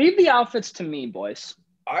 Leave the outfits to me, boys.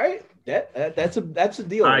 All right, that's a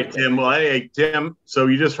deal. All right, Tim. Well, hey, Tim. So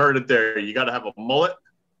you just heard it there. You got to have a mullet,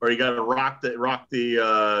 or you got to rock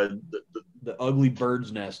the ugly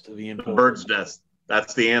bird's nest of Ian Poulter. Bird's nest.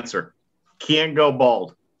 That's the answer. Can't go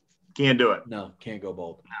bald. Can't do it. No, can't go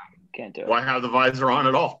bald. No, can't do it. Why have the visor on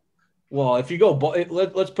at all? Well, if you go bald,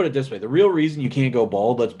 let's put it this way: the real reason you can't go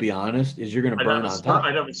bald, let's be honest, is you're going to burn on top.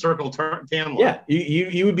 I'd have a circle tan line. Yeah,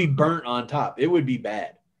 you would be burnt on top. It would be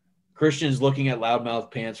bad. Christian's looking at Loudmouth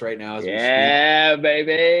pants right now. Yeah,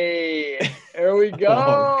 baby. Here we go.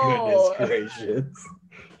 Oh, goodness gracious.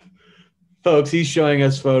 Folks, he's showing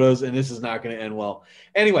us photos, and this is not going to end well.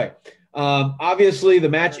 Anyway, obviously, the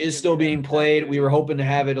match is still being played. We were hoping to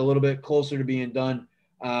have it a little bit closer to being done.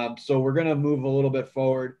 So we're going to move a little bit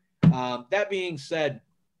forward. That being said,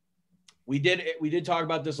 we did talk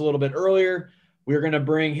about this a little bit earlier. We're going to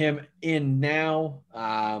bring him in now.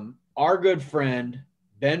 Our good friend,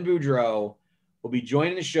 Ben Boudreau, will be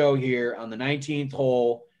joining the show here on the 19th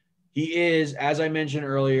hole. He is, as I mentioned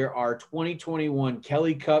earlier, our 2021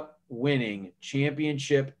 Kelly Cup winning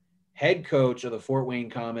championship head coach of the Fort Wayne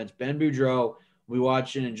Komets. Ben Boudreau will be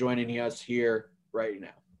watching and joining us here right now.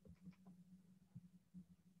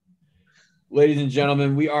 Ladies and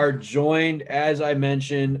gentlemen, we are joined, as I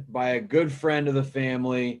mentioned, by a good friend of the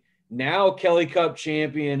family, now Kelly Cup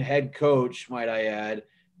champion head coach, might I add,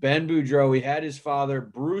 Ben Boudreau. We had his father,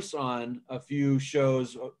 Bruce, on a few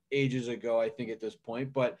shows ages ago, I think, at this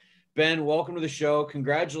point. But, Ben, welcome to the show.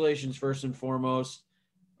 Congratulations, first and foremost.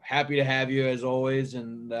 Happy to have you, as always.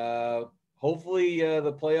 And hopefully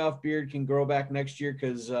the playoff beard can grow back next year,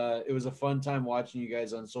 because it was a fun time watching you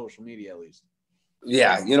guys on social media, at least.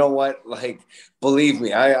 Yeah, you know what? Like, believe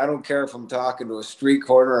me, I don't care if I'm talking to a street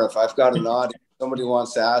corner, if I've got an audience, somebody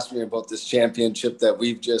wants to ask me about this championship that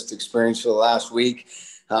we've just experienced for the last week.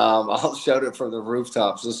 I'll shout it from the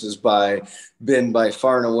rooftops. This has been by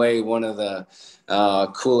far and away one of the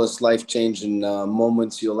coolest life-changing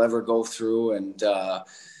moments you'll ever go through. And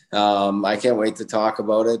I can't wait to talk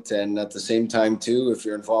about it. And at the same time, too, if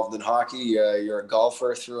you're involved in hockey, you're a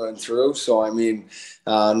golfer through and through. So, I mean,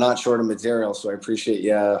 not short of material. So I appreciate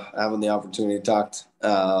you having the opportunity to talk,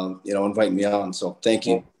 inviting me on. So thank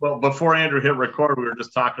you. Well, before Andrew hit record, we were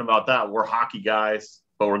just talking about that. We're hockey guys.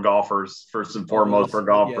 But we're golfers first and foremost. We're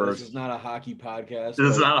golfers. Yeah, this is not a hockey podcast.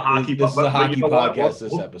 This is not a hockey. This is a hockey podcast.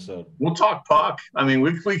 This episode. We'll talk puck. I mean,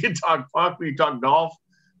 we can talk puck. We can talk golf.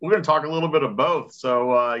 We're going to talk a little bit of both.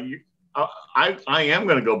 So I am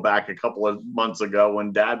going to go back a couple of months ago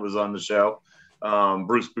when Dad was on the show.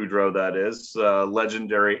 Bruce Boudreau, that is,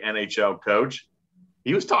 legendary NHL coach.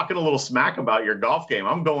 He was talking a little smack about your golf game.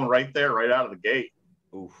 I'm going right there, right out of the gate.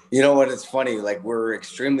 Oof. You know what? It's funny. Like, we're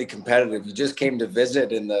extremely competitive. You just came to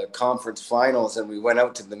visit in the conference finals, and we went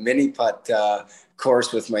out to the mini putt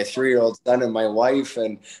course with my 3-year-old son and my wife.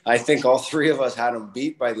 And I think all three of us had him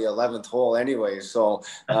beat by the 11th hole anyway. So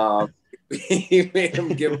we made him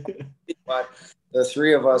give but the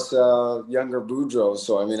three of us younger Boudreaux.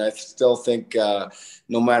 So, I mean, I still think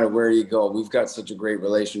no matter where you go, we've got such a great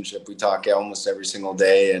relationship. We talk almost every single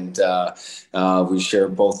day, and we share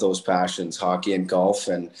both those passions, hockey and golf.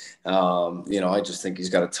 And, I just think he's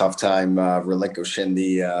got a tough time relinquishing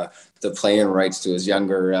the playing rights to his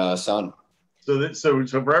younger son. So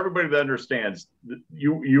for everybody that understands,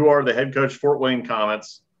 you are the head coach, Fort Wayne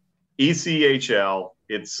Komets, ECHL.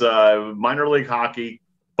 It's minor league hockey,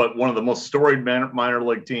 but one of the most storied minor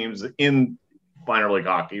league teams in minor league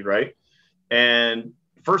hockey, right? And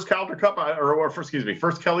first Calder Cup,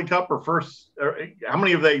 first Kelly Cup, how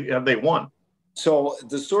many have they won? So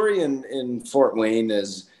the story in Fort Wayne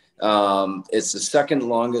is it's the second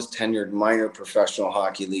longest tenured minor professional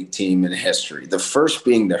hockey league team in history. The first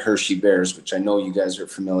being the Hershey Bears, which I know you guys are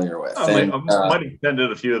familiar with. I might have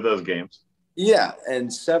attended a few of those games. Yeah,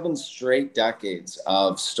 and 7 straight decades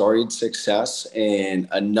of storied success in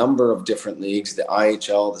a number of different leagues, the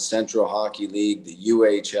IHL, the Central Hockey League, the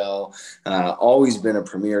UHL, always been a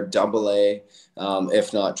premier AA,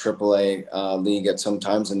 if not AAA league at some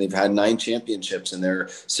times, and they've had 9 championships in their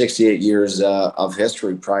 68 years of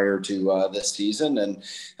history prior to this season. And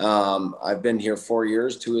I've been here 4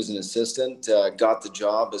 years, 2 as an assistant, got the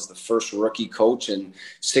job as the first rookie coach in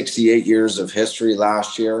 68 years of history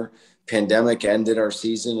last year. Pandemic ended our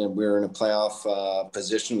season and we were in a playoff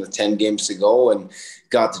position with 10 games to go, and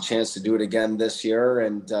got the chance to do it again this year,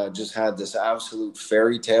 and just had this absolute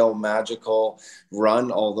fairy tale magical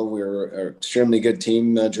run. Although we were an extremely good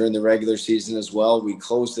team during the regular season as well, we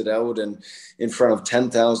closed it out and in front of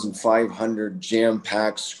 10,500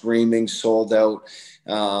 jam-packed, screaming, sold out.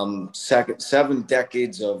 7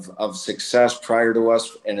 decades of success prior to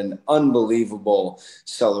us, and an unbelievable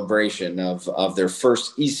celebration of their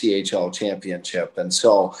first ECHL championship. And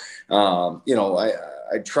so,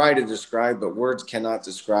 I try to describe, but words cannot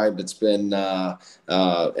describe. It's been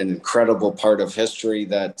an incredible part of history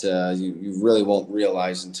that you really won't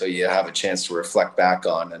realize until you have a chance to reflect back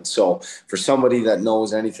on. And so for somebody that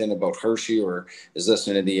knows anything about Hershey or is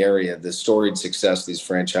listening to the area, the storied success of these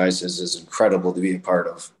franchises is incredible to be a part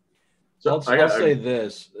of. So I'll say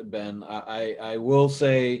this, Ben. I will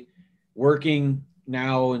say, working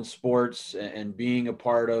now in sports and being a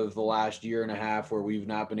part of the last year and a half where we've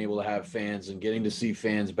not been able to have fans and getting to see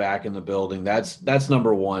fans back in the building, that's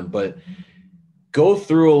number one. But go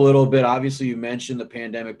through a little bit. Obviously, you mentioned the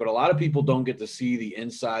pandemic, but a lot of people don't get to see the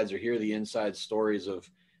insides or hear the inside stories of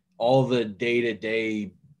all the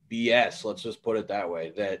day-to-day BS, let's just put it that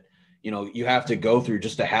way, that you have to go through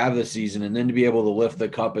just to have the season, and then to be able to lift the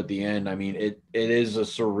cup at the end. I mean, it is a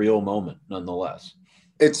surreal moment nonetheless.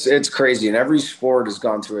 It's crazy, and every sport has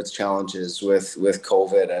gone through its challenges with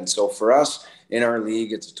COVID. And so for us in our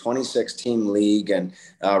league, it's a 26-team league, and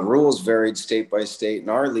rules varied state by state.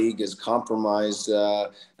 And our league is compromised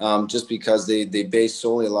just because they base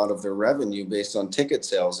solely a lot of their revenue based on ticket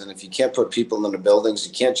sales. And if you can't put people in the buildings,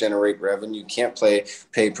 you can't generate revenue, you can't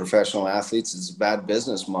pay professional athletes. It's a bad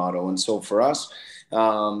business model. And so for us,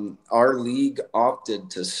 our league opted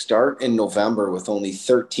to start in November with only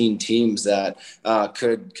 13 teams that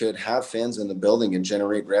could have fans in the building and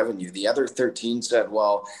generate revenue. The other 13 said,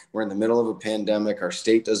 well, we're in the middle of a pandemic, our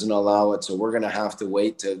state doesn't allow it, so we're going to have to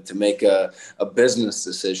wait to make a business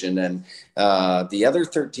decision. And the other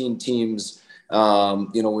 13 teams,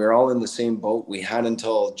 we're all in the same boat. We had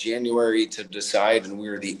until January to decide, and we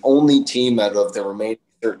were the only team out of the remaining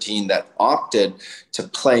 13 that opted to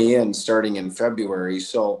play in starting in February.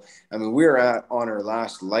 So, I mean, we're on our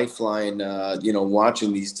last lifeline,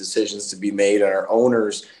 watching these decisions to be made, and our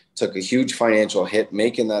owners took a huge financial hit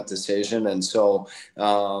making that decision. And so,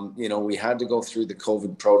 we had to go through the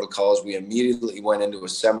COVID protocols. We immediately went into a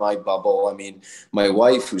semi-bubble. I mean, my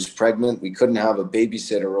wife, who's pregnant, we couldn't have a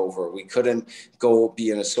babysitter over. We couldn't go be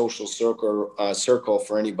in a social circle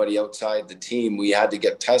for anybody outside the team. We had to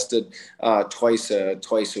get tested twice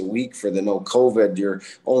a week for the no COVID. You're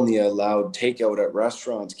only allowed takeout at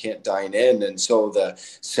restaurants, can't dine in. And so the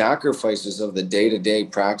sacrifices of the day-to-day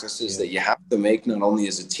practices that you have to make, not only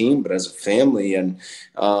as a team, but as a family. And,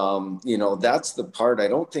 that's the part I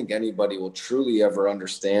don't think anybody will truly ever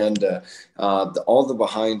understand. All the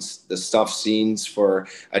behind the stuff scenes for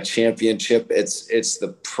a championship. It's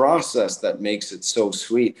the process that makes it so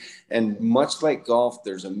sweet. And much like golf,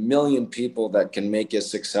 there's a million people that can make you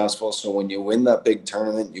successful. So when you win that big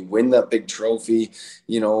tournament, you win that big trophy,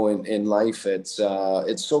 in life, it's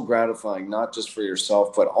so gratifying, not just for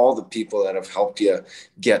yourself, but all the people that have helped you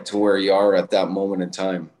get to where you are at that moment in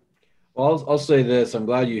time. Well, I'll say this. I'm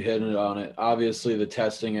glad you hit it on it. Obviously, the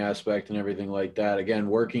testing aspect and everything like that. Again,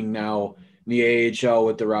 working now in the AHL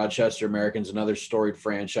with the Rochester Americans, another storied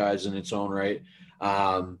franchise in its own right.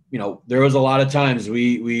 There was a lot of times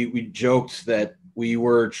we joked that we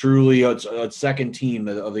were truly a second team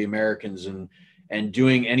of the Americans, and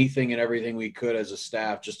doing anything and everything we could as a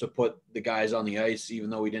staff just to put the guys on the ice, even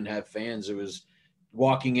though we didn't have fans. It was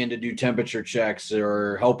walking in to do temperature checks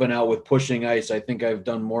or helping out with pushing ice. I think I've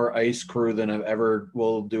done more ice crew than I've ever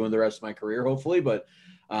will do in the rest of my career, hopefully. But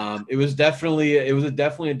it was definitely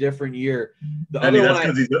a different year.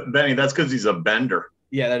 Benny, that's because he's a bender.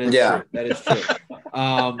 Yeah, that is true. That is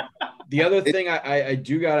true. The other thing I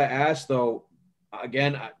do got to ask, though,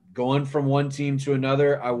 again, going from one team to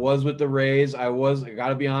another, I was with the Rays. I got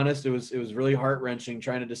to be honest, it was really heart-wrenching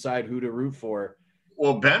trying to decide who to root for.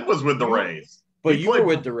 Well, Ben was with the Rays. But you were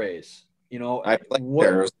with the Rays, I played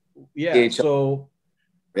there. Yeah. So,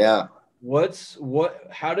 yeah.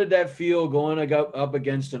 How did that feel going up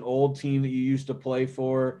against an old team that you used to play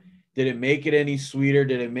for? Did it make it any sweeter?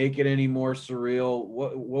 Did it make it any more surreal?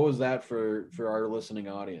 What was that for our listening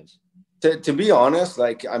audience? To be honest,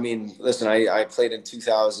 like, I mean, listen, I played in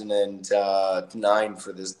 2009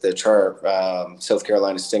 for the South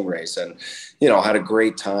Carolina Stingrays, and, you know, had a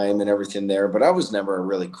great time and everything there. But I was never a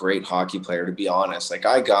really great hockey player, to be honest. Like,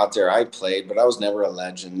 I got there, I played, but I was never a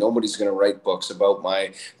legend. Nobody's going to write books about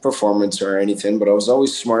my performance or anything, but I was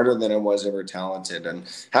always smarter than I was ever talented. And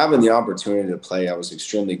having the opportunity to play, I was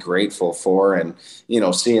extremely grateful for. And, you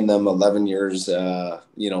know, seeing them 11 years,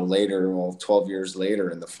 later, 12 years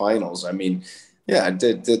later in the finals, I mean, yeah,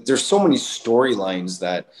 there's so many storylines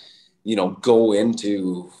that, you know, go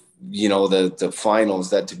into, you know, the finals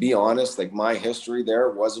that, to be honest, like, my history there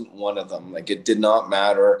wasn't one of them. Like, it did not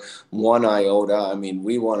matter one iota. I mean,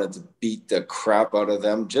 we wanted to beat the crap out of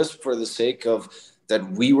them just for the sake of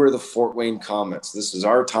that. We were the Fort Wayne Komets. This is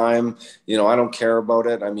our time. You know, I don't care about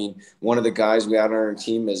it. I mean, one of the guys we had on our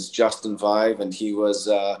team is Justin Vive, and he was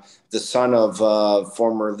the son of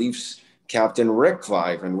former Leafs captain Rick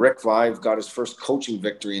Vive, and Rick Vive got his first coaching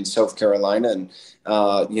victory in South Carolina, and in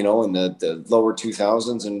the lower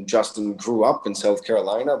 2000s. And Justin grew up in South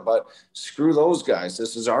Carolina, but screw those guys.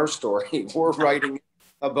 This is our story. We're writing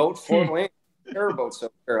about Fort Wayne. We care about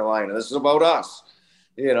South Carolina. This is about us.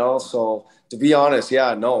 You know, so to be honest,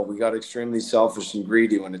 we got extremely selfish and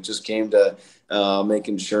greedy when it just came to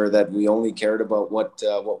making sure that we only cared about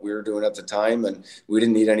what we were doing at the time, and we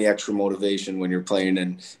didn't need any extra motivation when you're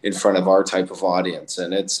playing in front of our type of audience.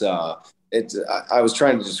 And I was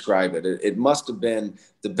trying to describe it. It must have been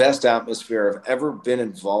the best atmosphere I've ever been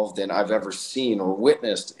involved in, I've ever seen or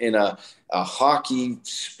witnessed in a hockey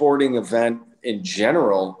sporting event in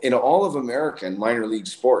general, in all of American minor league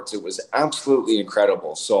sports. It was absolutely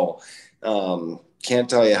incredible. So can't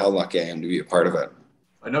tell you how lucky I am to be a part of it.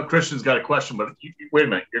 I know Christian's got a question, but wait a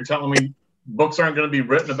minute. You're telling me books aren't going to be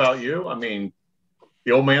written about you? I mean,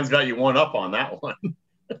 the old man's got you one up on that one.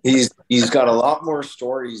 He's got a lot more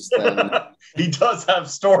stories than he does have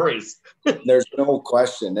stories. There's no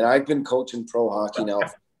question. And I've been coaching pro hockey now.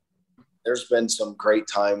 There's been some great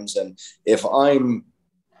times, and if I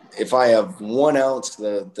have 1 ounce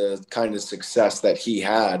the kind of success that he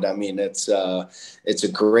had, I mean, it's a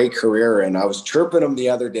great career. And I was chirping him the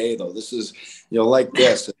other day, though. This is, like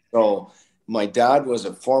this. So my dad was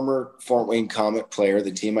a former Fort Wayne Komet player,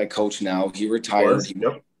 the team I coach now. He retired. He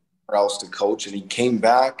went somewhere else to coach, and he came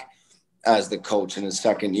back as the coach in his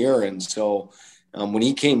second year. And so when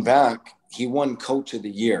he came back, he won Coach of the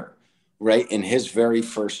Year, right, in his very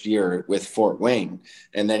first year with Fort Wayne.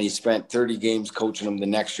 And then he spent 30 games coaching them the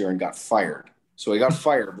next year and got fired. So he got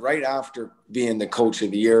fired right after being the Coach of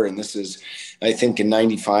the Year. And this is, I think, in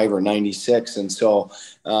 95 or 96. And so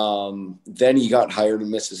then he got hired in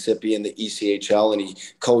Mississippi in the ECHL, and he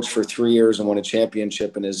coached for 3 years and won a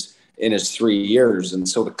championship in his 3 years. And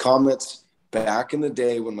so the Komets back in the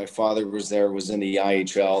day when my father was there was in the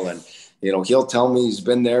IHL. And, he'll tell me he's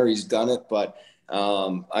been there, he's done it. But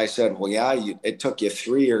I said, well, yeah, it took you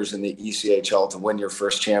 3 years in the ECHL to win your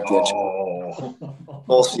first championship.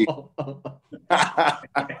 We'll see.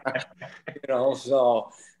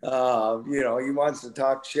 So, he wants to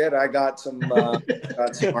talk shit. I got some so.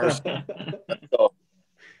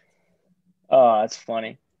 Oh, that's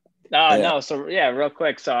funny. No. So yeah, real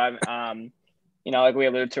quick. So I'm, like we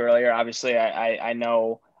alluded to earlier, obviously I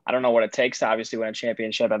know, I don't know what it takes to obviously win a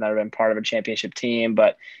championship. I've never been part of a championship team,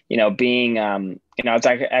 but, being, I was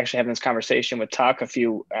actually having this conversation with Tuck a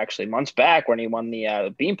few months back when he won the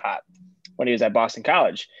Beanpot when he was at Boston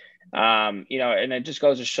College. And it just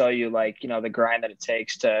goes to show you, the grind that it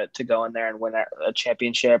takes to go in there and win a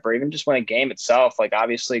championship or even just win a game itself. Like,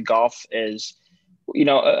 obviously golf is,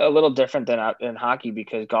 a little different than hockey,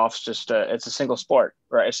 because golf's just it's a single sport,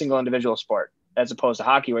 right? A single individual sport, as opposed to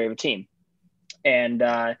hockey where you have a team. And,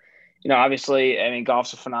 obviously, I mean,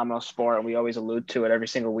 golf's a phenomenal sport, and we always allude to it every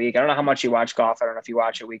single week. I don't know how much you watch golf. I don't know if you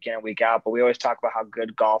watch it week in and week out, but we always talk about how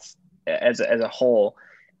good golf as a whole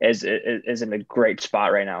is in a great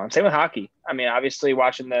spot right now. And same with hockey. I mean, obviously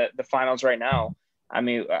watching the finals right now, I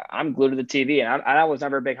mean, I'm glued to the TV, and I was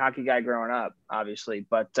never a big hockey guy growing up, obviously.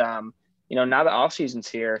 But, now the off season's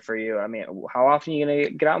here for you. I mean, how often are you going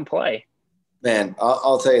to get out and play? Man,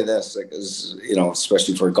 I'll tell you this,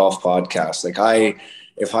 especially for a golf podcast,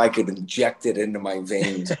 if I could inject it into my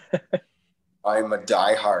veins, I'm a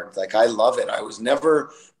diehard. I love it. I was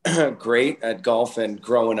never great at golf and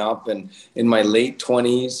growing up, and in my late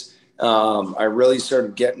 20s, I really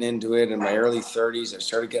started getting into it in my early 30s. I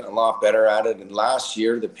started getting a lot better at it. And last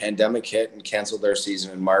year, the pandemic hit and canceled their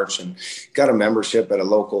season in March, and got a membership at a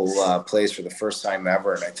local place for the first time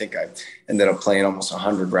ever. And I think I ended up playing almost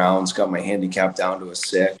 100 rounds, got my handicap down to a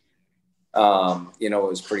 6.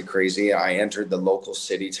 It was pretty crazy. I entered the local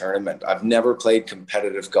city tournament. I've never played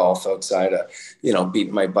competitive golf outside of,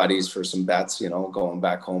 beating my buddies for some bets, going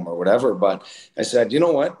back home or whatever. But I said, you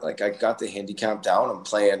know what? Like, I got the handicap down. I'm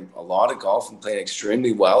playing a lot of golf and playing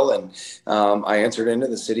extremely well. And I entered into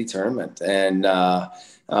the city tournament, and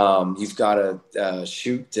you've got to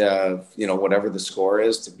shoot, whatever the score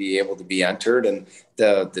is to be able to be entered. And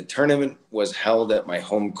the tournament was held at my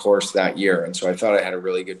home course that year. And so I thought I had a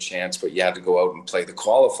really good chance, but you had to go out and play the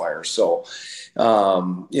qualifier. So,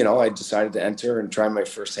 I decided to enter and try my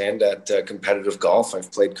first hand at competitive golf.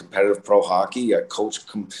 I've played competitive pro hockey. I coached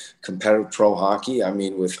competitive pro hockey. I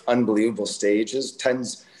mean, with unbelievable stages,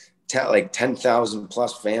 10,000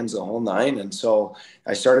 plus fans, the whole nine. And so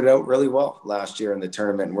I started out really well last year in the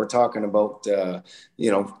tournament. And we're talking about,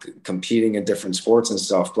 competing in different sports and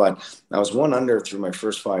stuff, but I was 1 under through my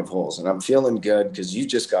first 5 holes, and I'm feeling good because you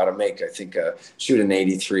just got to make, I think, shoot an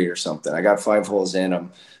 83 or something. I got 5 holes in.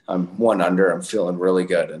 I'm 1 under. I'm feeling really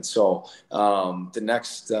good. And so the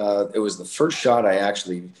next, it was the first shot I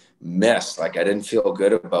actually missed. Like, I didn't feel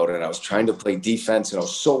good about it. I was trying to play defense, and I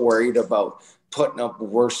was so worried about putting up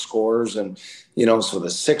worse scores. And, so the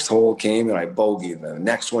 6th hole came and I bogeyed, and the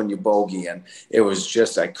next one you bogey. And it was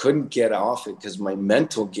just, I couldn't get off it because my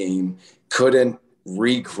mental game couldn't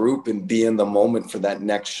regroup and be in the moment for that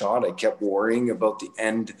next shot. I kept worrying about the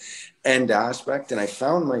end aspect. And I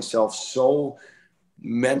found myself so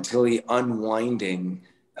mentally unwinding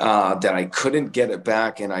that I couldn't get it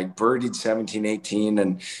back. And I birdied 17, 18,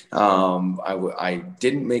 and I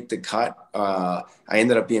didn't make the cut. I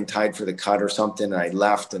ended up being tied for the cut or something. And I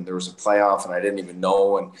left, and there was a playoff, and I didn't even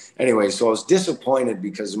know. And anyway, so I was disappointed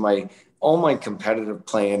because all my competitive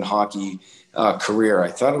playing hockey career, I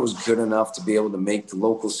thought it was good enough to be able to make the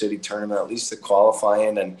local city tournament, at least the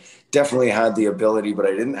qualifying, and definitely had the ability, but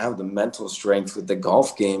I didn't have the mental strength with the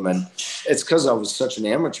golf game. And it's because I was such an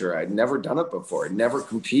amateur. I'd never done it before. I'd never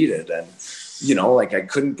competed. And, I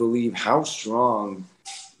couldn't believe how strong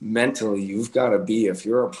mentally you've got to be if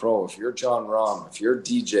you're a pro, if you're John Rahm, if you're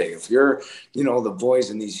DJ, if you're, the boys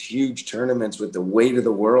in these huge tournaments with the weight of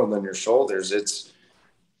the world on your shoulders.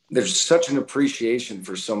 There's such an appreciation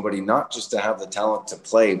for somebody, not just to have the talent to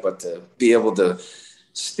play, but to be able to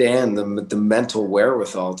stand the mental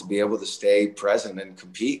wherewithal to be able to stay present and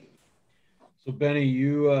compete. So Benny,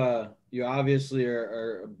 you obviously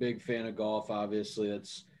are a big fan of golf. Obviously,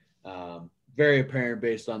 that's very apparent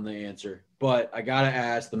based on the answer. But I gotta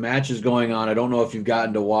ask, the match is going on. I don't know if you've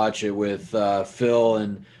gotten to watch it with Phil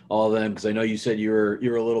and all of them, because I know you said you were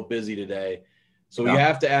a little busy today. So we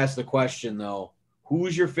have to ask the question though.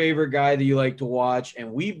 Who's your favorite guy that you like to watch?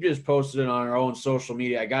 And we've just posted it on our own social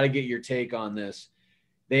media. I got to get your take on this.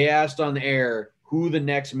 They asked on the air who the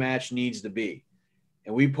next match needs to be.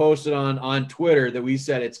 And we posted on Twitter that we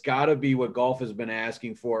said it's got to be what golf has been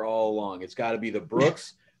asking for all along. It's got to be the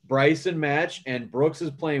Brooks-Bryson match, and Brooks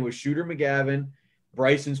is playing with Shooter McGavin.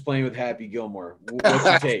 Bryson's playing with Happy Gilmore. What's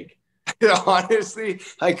your take? Honestly,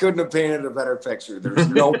 I couldn't have painted a better picture. There's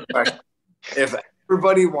no question. If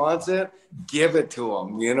everybody wants it, give it to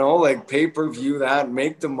them, pay-per-view that,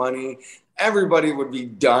 make the money. Everybody would be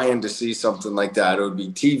dying to see something like that. It would be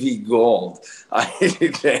TV gold, I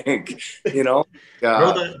think,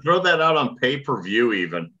 throw that out on pay-per-view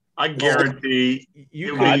even. I guarantee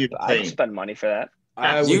I'd spend money for that.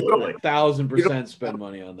 I would 1,000% spend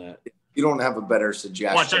money on that. You don't have a better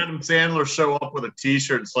suggestion. Watch Adam Sandler show up with a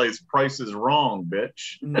T-shirt and say, "Price is wrong,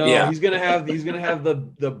 bitch." No, he's gonna have the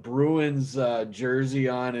Bruins jersey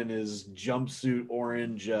on and his jumpsuit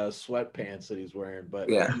orange sweatpants that he's wearing. But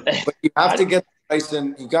but you have to get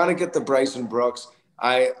Bryson. You got to get the Bryson Brooks.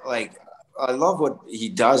 I love what he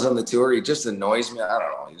does on the tour. He just annoys me. I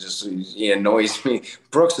don't know. He annoys me.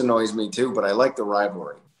 Brooks annoys me too. But I like the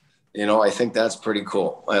rivalry. I think that's pretty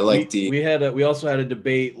cool. I like we also had a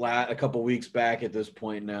debate a couple weeks back at this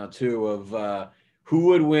point now too of who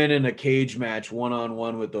would win in a cage match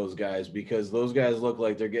one-on-one with those guys, because those guys look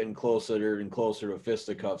like they're getting closer and closer to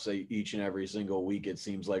fisticuffs each and every single week, it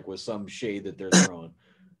seems like, with some shade that they're throwing.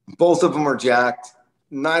 Both of them are jacked.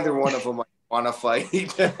 Neither one of them want to fight.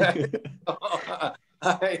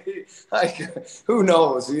 Who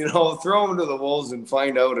knows? Throw them to the wolves and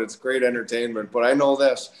find out. It's great entertainment. But I know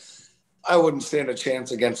this. I wouldn't stand a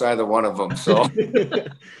chance against either one of them. So,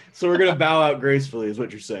 so we're gonna bow out gracefully, is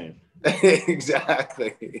what you're saying.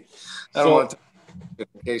 Exactly. I don't want to in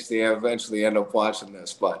case they eventually end up watching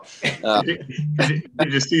this. But you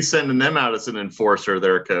just see sending them out as an enforcer,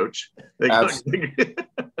 their coach. I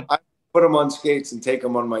put them on skates and take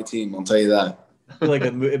them on my team. I'll tell you that.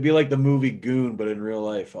 It'd be like the movie Goon, but in real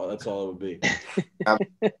life. Oh, that's all it would be.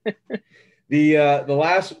 The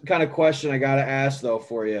last kind of question I got to ask though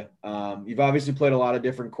for you. You've obviously played a lot of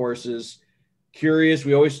different courses. Curious,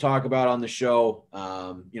 we always talk about on the show,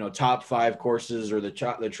 top 5 courses or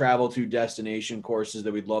the travel to destination courses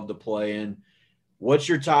that we'd love to play in. What's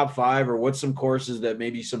your top 5, or what's some courses that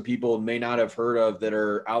maybe some people may not have heard of that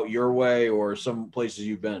are out your way, or some places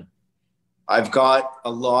you've been? I've got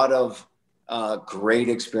a lot of great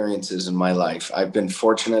experiences in my life. I've been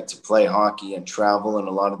fortunate to play hockey and travel in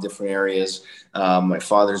a lot of different areas. My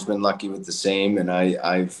father's been lucky with the same, and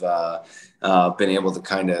I've been able to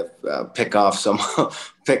kind of pick off some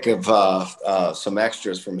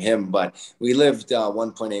extras from him. But we lived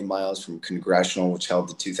 1.8 miles from Congressional, which held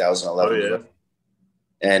the 2011.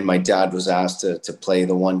 And my dad was asked to play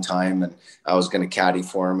the one time, and I was going to caddy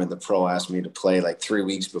for him. And the pro asked me to play like 3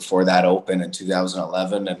 weeks before that open in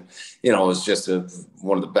 2011. And, it was just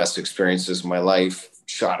one of the best experiences of my life.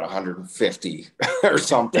 Shot 150 or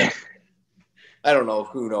something. I don't know.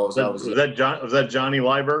 Who knows? Was that Johnny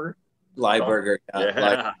Lieberger? Lieberger.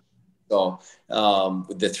 Yeah. So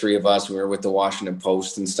the three of us, we were with the Washington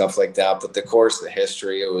Post and stuff like that. But the course, the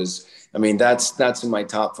history, that's in my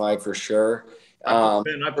top 5 for sure.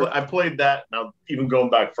 I played that. Now, even going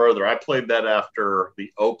back further, I played that after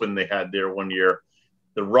the Open they had there one year.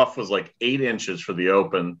 The rough was like 8 inches for the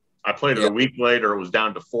Open. I played it a week later. It was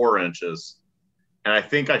down to 4 inches. And I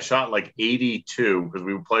think I shot like 82 because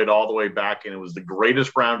we played all the way back, and it was the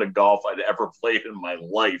greatest round of golf I'd ever played in my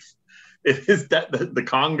life. It is that the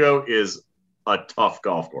Congo is a tough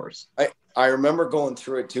golf course. I remember going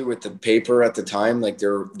through it too with the paper at the time. Like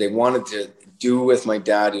they wanted to do with my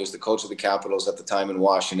dad. He was the coach of the Capitals at the time in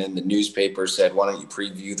Washington. The newspaper said, why don't you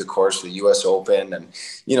preview the course for the US Open? And,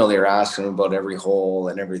 they were asking him about every hole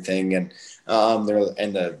and everything. And John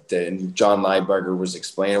Lieberger was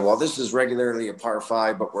explaining, well, this is regularly a par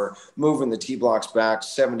 5, but we're moving the tee blocks back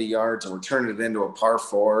 70 yards and we're turning it into a par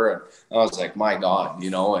 4. And I was like, my God,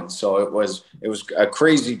 and so it was a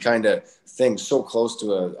crazy kind of thing, so close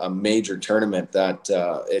to a major tournament that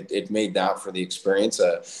it made that for the experience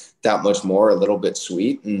that much more a little bit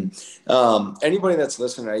sweet. And anybody that's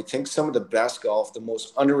listening, I think some of the best golf, the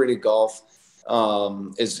most underrated golf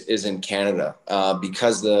is in Canada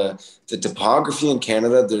because the topography in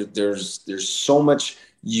Canada, there's so much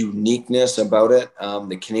uniqueness about it.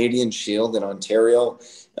 The Canadian Shield in Ontario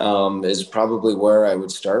is probably where I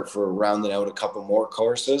would start for rounding out a couple more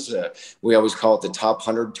courses. We always call it the Top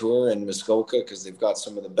 100 Tour in Muskoka because they've got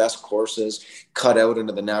some of the best courses cut out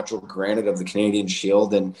into the natural granite of the Canadian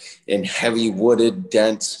Shield and in heavy wooded,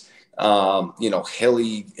 dense,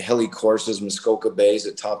 hilly courses. Muskoka Bay is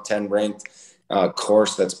a top 10 ranked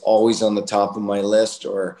course that's always on the top of my list,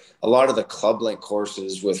 or a lot of the club link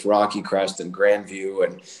courses with Rocky Crest and Grandview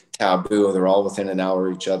and Taboo, they're all within an hour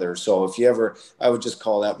of each other. So if you ever, I would just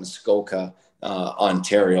call that Muskoka,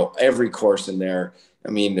 Ontario. Every course in there,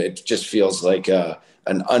 it just feels like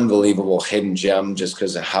an unbelievable hidden gem just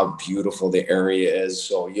because of how beautiful the area is.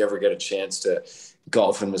 So you ever get a chance to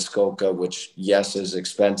golf in Muskoka, which yes is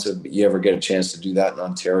expensive, but you ever get a chance to do that in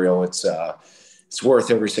Ontario, it's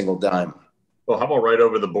worth every single dime. Well, how about right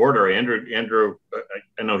over the border? Andrew,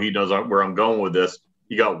 I know he knows where I'm going with this.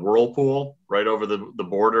 You got Whirlpool right over the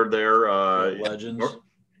border there. Legends.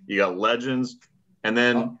 You got Legends. And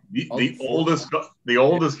then the oldest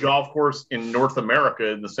golf course in North America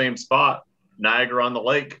in the same spot, Niagara on the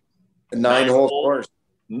Lake. 9-hole course.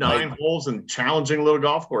 9 holes and challenging little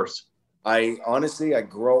golf course. I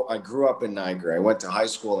grew up in Niagara. I went to high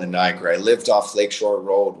school in Niagara. I lived off Lakeshore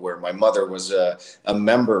Road where my mother was a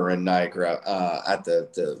member in Niagara at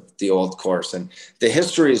the old course. And the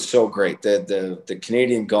history is so great. The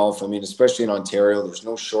Canadian golf, especially in Ontario, there's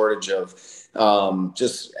no shortage of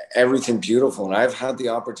just everything beautiful. And I've had the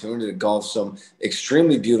opportunity to golf some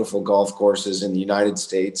extremely beautiful golf courses in the United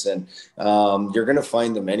States. And you're going to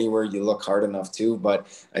find them anywhere you look hard enough to. But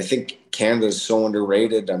I think Canada is so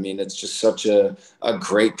underrated. It's just such a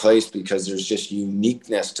great place because there's just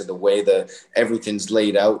uniqueness to the way everything's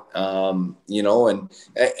laid out, and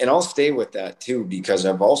I'll stay with that too, because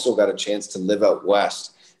I've also got a chance to live out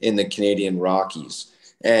west in the Canadian Rockies.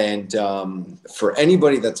 And for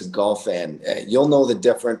anybody that's a golf fan, you'll know the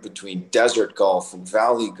difference between desert golf and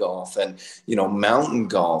valley golf and, mountain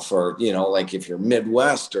golf, or, like if you're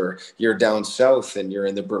Midwest or you're down south and you're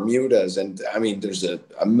in the Bermudas. And there's a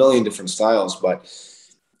million different styles, but,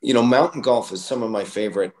 mountain golf is some of my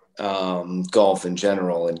favorite golf in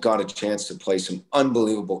general, and got a chance to play some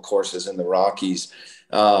unbelievable courses in the Rockies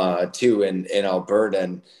too, in Alberta,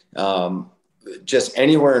 and just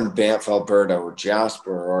anywhere in Banff, Alberta, or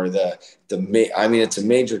Jasper, or it's a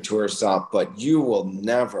major tourist stop, but you will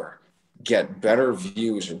never get better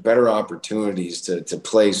views or better opportunities to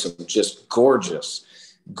play some just gorgeous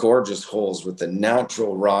holes with the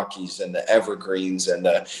natural Rockies and the evergreens and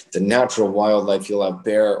the natural wildlife. You'll have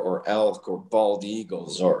bear or elk or bald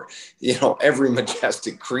eagles or, every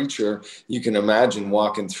majestic creature you can imagine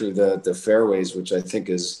walking through the fairways, which I think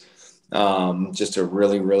is just a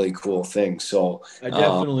really, really cool thing. So I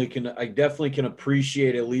definitely can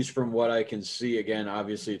appreciate, at least from what I can see. Again,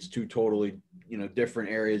 obviously it's two totally, different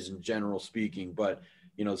areas in general speaking, but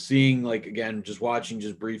seeing, like, again, just watching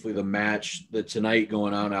just briefly the match that tonight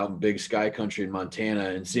going on out in Big Sky Country in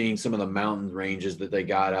Montana, and seeing some of the mountain ranges that they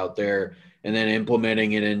got out there, and then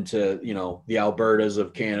implementing it into, the Albertas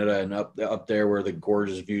of Canada and up there where the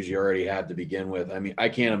gorgeous views you already had to begin with. I mean, I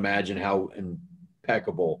can't imagine how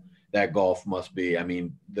impeccable that golf must be. I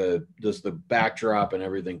mean, the backdrop and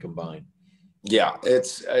everything combined. Yeah,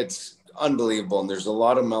 it's unbelievable. And there's a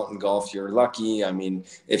lot of mountain golf. You're lucky. I mean,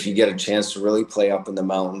 if you get a chance to really play up in the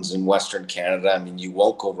mountains in Western Canada, I mean, you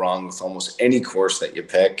won't go wrong with almost any course that you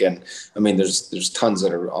pick. And I mean, there's tons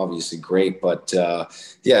that are obviously great, but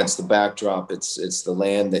it's the backdrop. It's the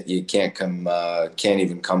land that you can't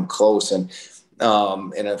even come close. And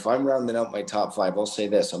if I'm rounding out my top 5, I'll say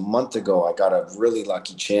this: a month ago, I got a really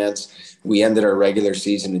lucky chance. We ended our regular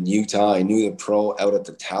season in Utah. I knew the pro out at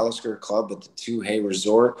the Talisker Club at the Toohey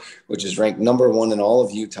Resort, which is ranked number 1 in all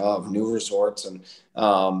of Utah of new resorts. And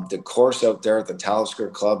the course out there at the Talisker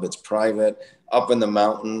Club, it's private, up in the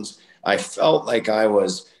mountains. I felt like I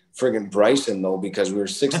was friggin' Bryson, though, because we were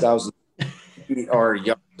 6,000 feet or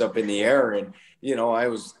yards up in the air. And, I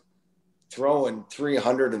was throwing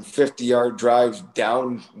 350-yard drives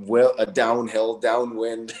downhill,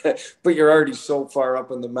 downwind, but you're already so far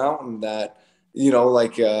up in the mountain that,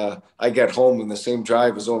 I get home and the same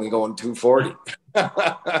drive is only going 240.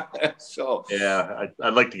 So yeah,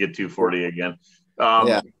 I'd like to get 240 again.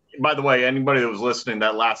 By the way, anybody that was listening,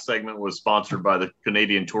 that last segment was sponsored by the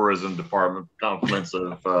Canadian Tourism Department. Compliments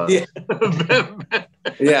of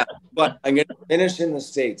yeah, but I'm going to finish in the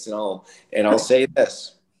States, and I'll say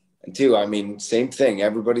this. And too, I mean, same thing.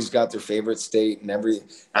 Everybody's got their favorite state and everything.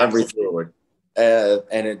 I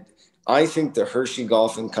think the Hershey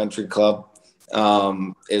Golf and Country Club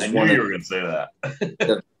is one of you were going to say that.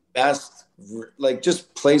 The best,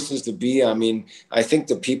 just places to be. I mean, I think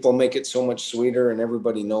the people make it so much sweeter, and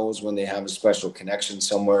everybody knows when they have a special connection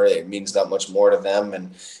somewhere, it means that much more to them.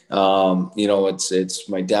 And it's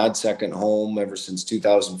my dad's second home ever since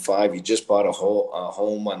 2005. He just bought a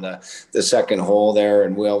home on the second hole there,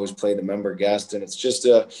 and we always play the member guest. And it's just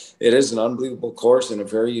it is an unbelievable course in a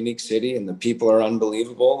very unique city, and the people are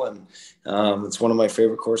unbelievable. And it's one of my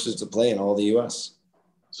favorite courses to play in all the U.S.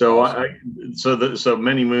 So so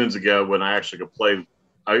many moons ago, when I actually could play,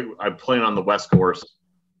 I played on the West Course,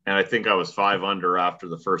 and I think I was 5 under after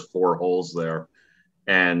the first 4 holes there,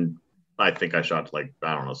 and I think I shot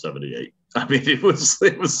 78. I mean,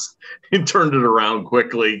 it turned it around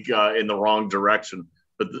quickly in the wrong direction.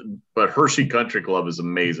 But Hershey Country Club is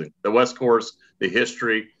amazing. The West Course, the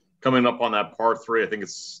history, coming up on that par 3, I think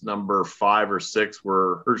it's number 5 or 6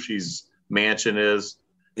 where Hershey's mansion is.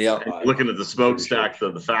 Yeah, looking at the smokestack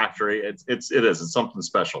of the factory, it is something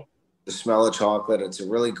special. The smell of chocolate, it's a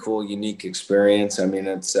really cool, unique experience. I mean,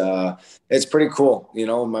 it's pretty cool.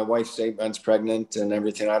 My wife's 8 months pregnant and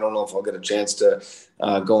everything. I don't know if I'll get a chance to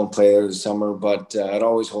go and play there this summer, but it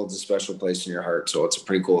always holds a special place in your heart. So it's a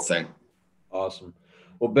pretty cool thing. Awesome.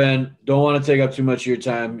 Well, Ben, don't want to take up too much of your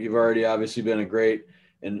time. You've already obviously been a great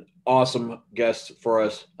and awesome guest for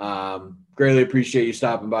us. Greatly appreciate you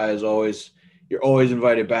stopping by as always. You're always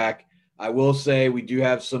invited back. I will say we do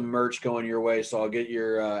have some merch going your way, so I'll get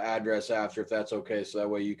your address after if that's okay, so that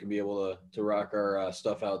way you can be able to rock our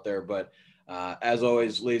stuff out there. But as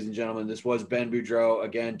always, ladies and gentlemen, this was Ben Boudreau,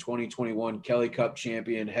 again, 2021 Kelly Cup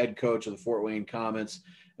champion, head coach of the Fort Wayne Komets,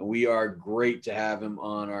 and we are great to have him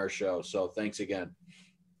on our show. So thanks again.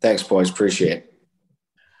 Thanks, boys. Appreciate it.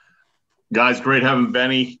 Guys, great having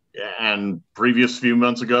Benny. And previous few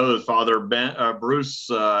months ago, his father, Bruce,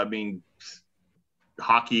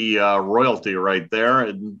 hockey royalty right there.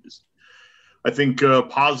 And I think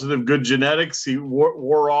positive, good genetics. He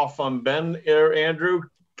wore off on Ben, Andrew.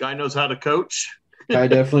 Guy knows how to coach. Guy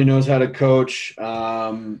definitely knows how to coach.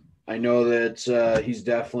 I know that he's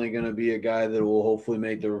definitely going to be a guy that will hopefully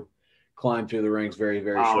make the climb through the ranks very,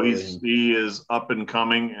 very shortly. He is up and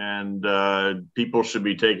coming, and people should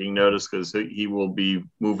be taking notice because he will be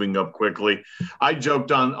moving up quickly. I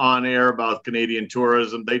joked on air about Canadian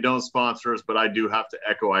Tourism. They don't sponsor us, but I do have to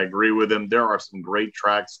echo. I agree with him. There are some great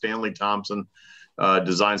tracks. Stanley Thompson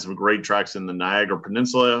designed some great tracks in the Niagara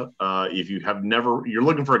Peninsula. If you have you're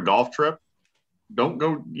looking for a golf trip, don't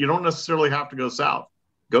go. You don't necessarily have to go south.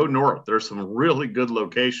 Go north. There's some really good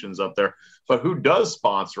locations up there. But who does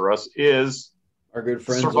sponsor us is our good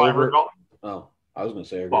friends Survivor over. Golf. Oh, I was going to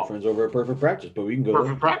say our good friends over at Perfect Practice, but we can go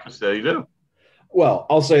Perfect Practice. There you do. Well,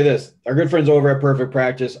 I'll say this. Our good friends over at Perfect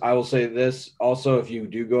Practice, I will say this. Also, if you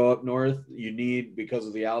do go up north, you need, because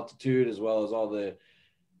of the altitude as well as all the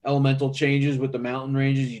elemental changes with the mountain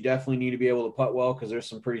ranges, you definitely need to be able to putt well because there's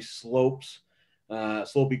some pretty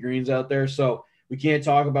slopey greens out there. So we can't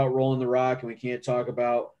talk about rolling the rock and we can't talk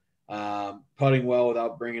about putting well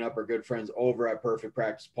without bringing up our good friends over at Perfect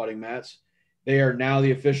Practice Putting Mats. They are now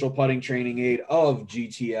the official putting training aid of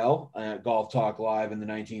GTL, Golf Talk Live, in the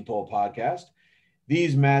 19th Hole podcast.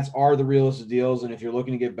 These mats are the realest of deals, and if you're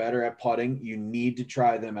looking to get better at putting, you need to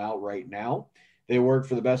try them out right now. They work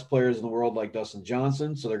for the best players in the world like Dustin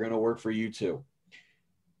Johnson, so they're going to work for you too.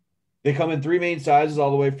 They come in 3 main sizes, all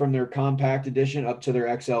the way from their compact edition up to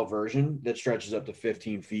their XL version that stretches up to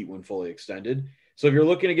 15 feet when fully extended. So if you're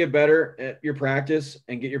looking to get better at your practice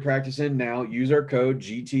and get your practice in now, use our code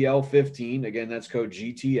GTL15. Again, that's code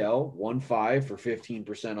GTL15 for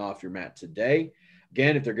 15% off your mat today.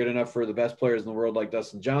 Again, if they're good enough for the best players in the world like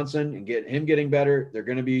Dustin Johnson and get him getting better, they're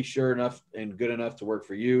going to be sure enough and good enough to work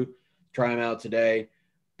for you. Try them out today.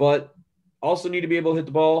 But also need to be able to hit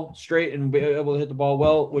the ball straight and be able to hit the ball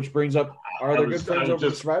well, which brings up our other good friends over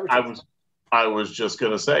at Survivor Team. I was just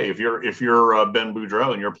going to say, if you're Ben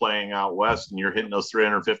Boudreau and you're playing out west and you're hitting those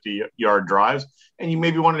 350-yard drives and you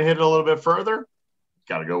maybe want to hit it a little bit further,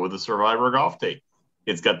 got to go with the Survivor Golf Tee.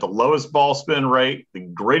 It's got the lowest ball spin rate, the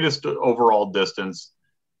greatest overall distance,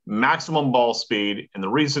 maximum ball speed, and the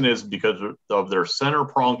reason is because of their center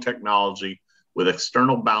prong technology with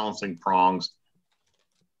external balancing prongs,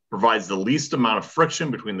 provides the least amount of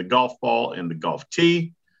friction between the golf ball and the golf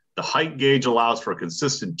tee. The height gauge allows for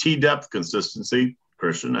consistent tee depth. Consistency,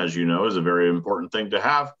 Christian, as you know, is a very important thing to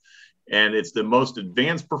have. And it's the most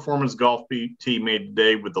advanced performance golf tee made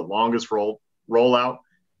today with the longest rollout,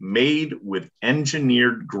 made with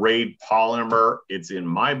engineered grade polymer. It's in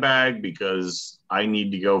my bag because I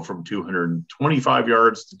need to go from 225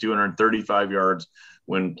 yards to 235 yards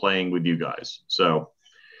when playing with you guys. So,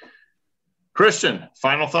 Christian,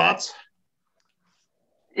 final thoughts?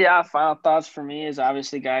 Yeah, final thoughts for me is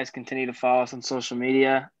obviously, guys, continue to follow us on social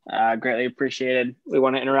media. Greatly appreciated. We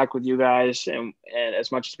want to interact with you guys and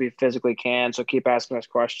as much as we physically can. So keep asking us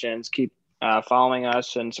questions, keep following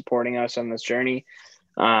us and supporting us on this journey.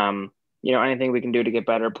 Anything we can do to get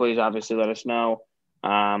better, please obviously let us know.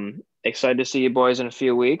 Excited to see you boys in a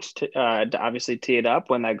few weeks to obviously tee it up,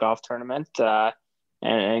 win that golf tournament,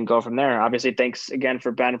 and go from there. Obviously, thanks again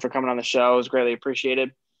for Ben for coming on the show. It was greatly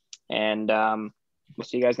appreciated. And we'll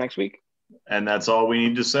see you guys next week. And that's all we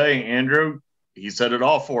need to say. Andrew, he said it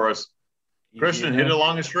all for us. Christian, hit it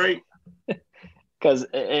long and straight. Because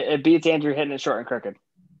it beats Andrew hitting it short and crooked.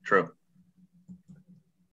 True.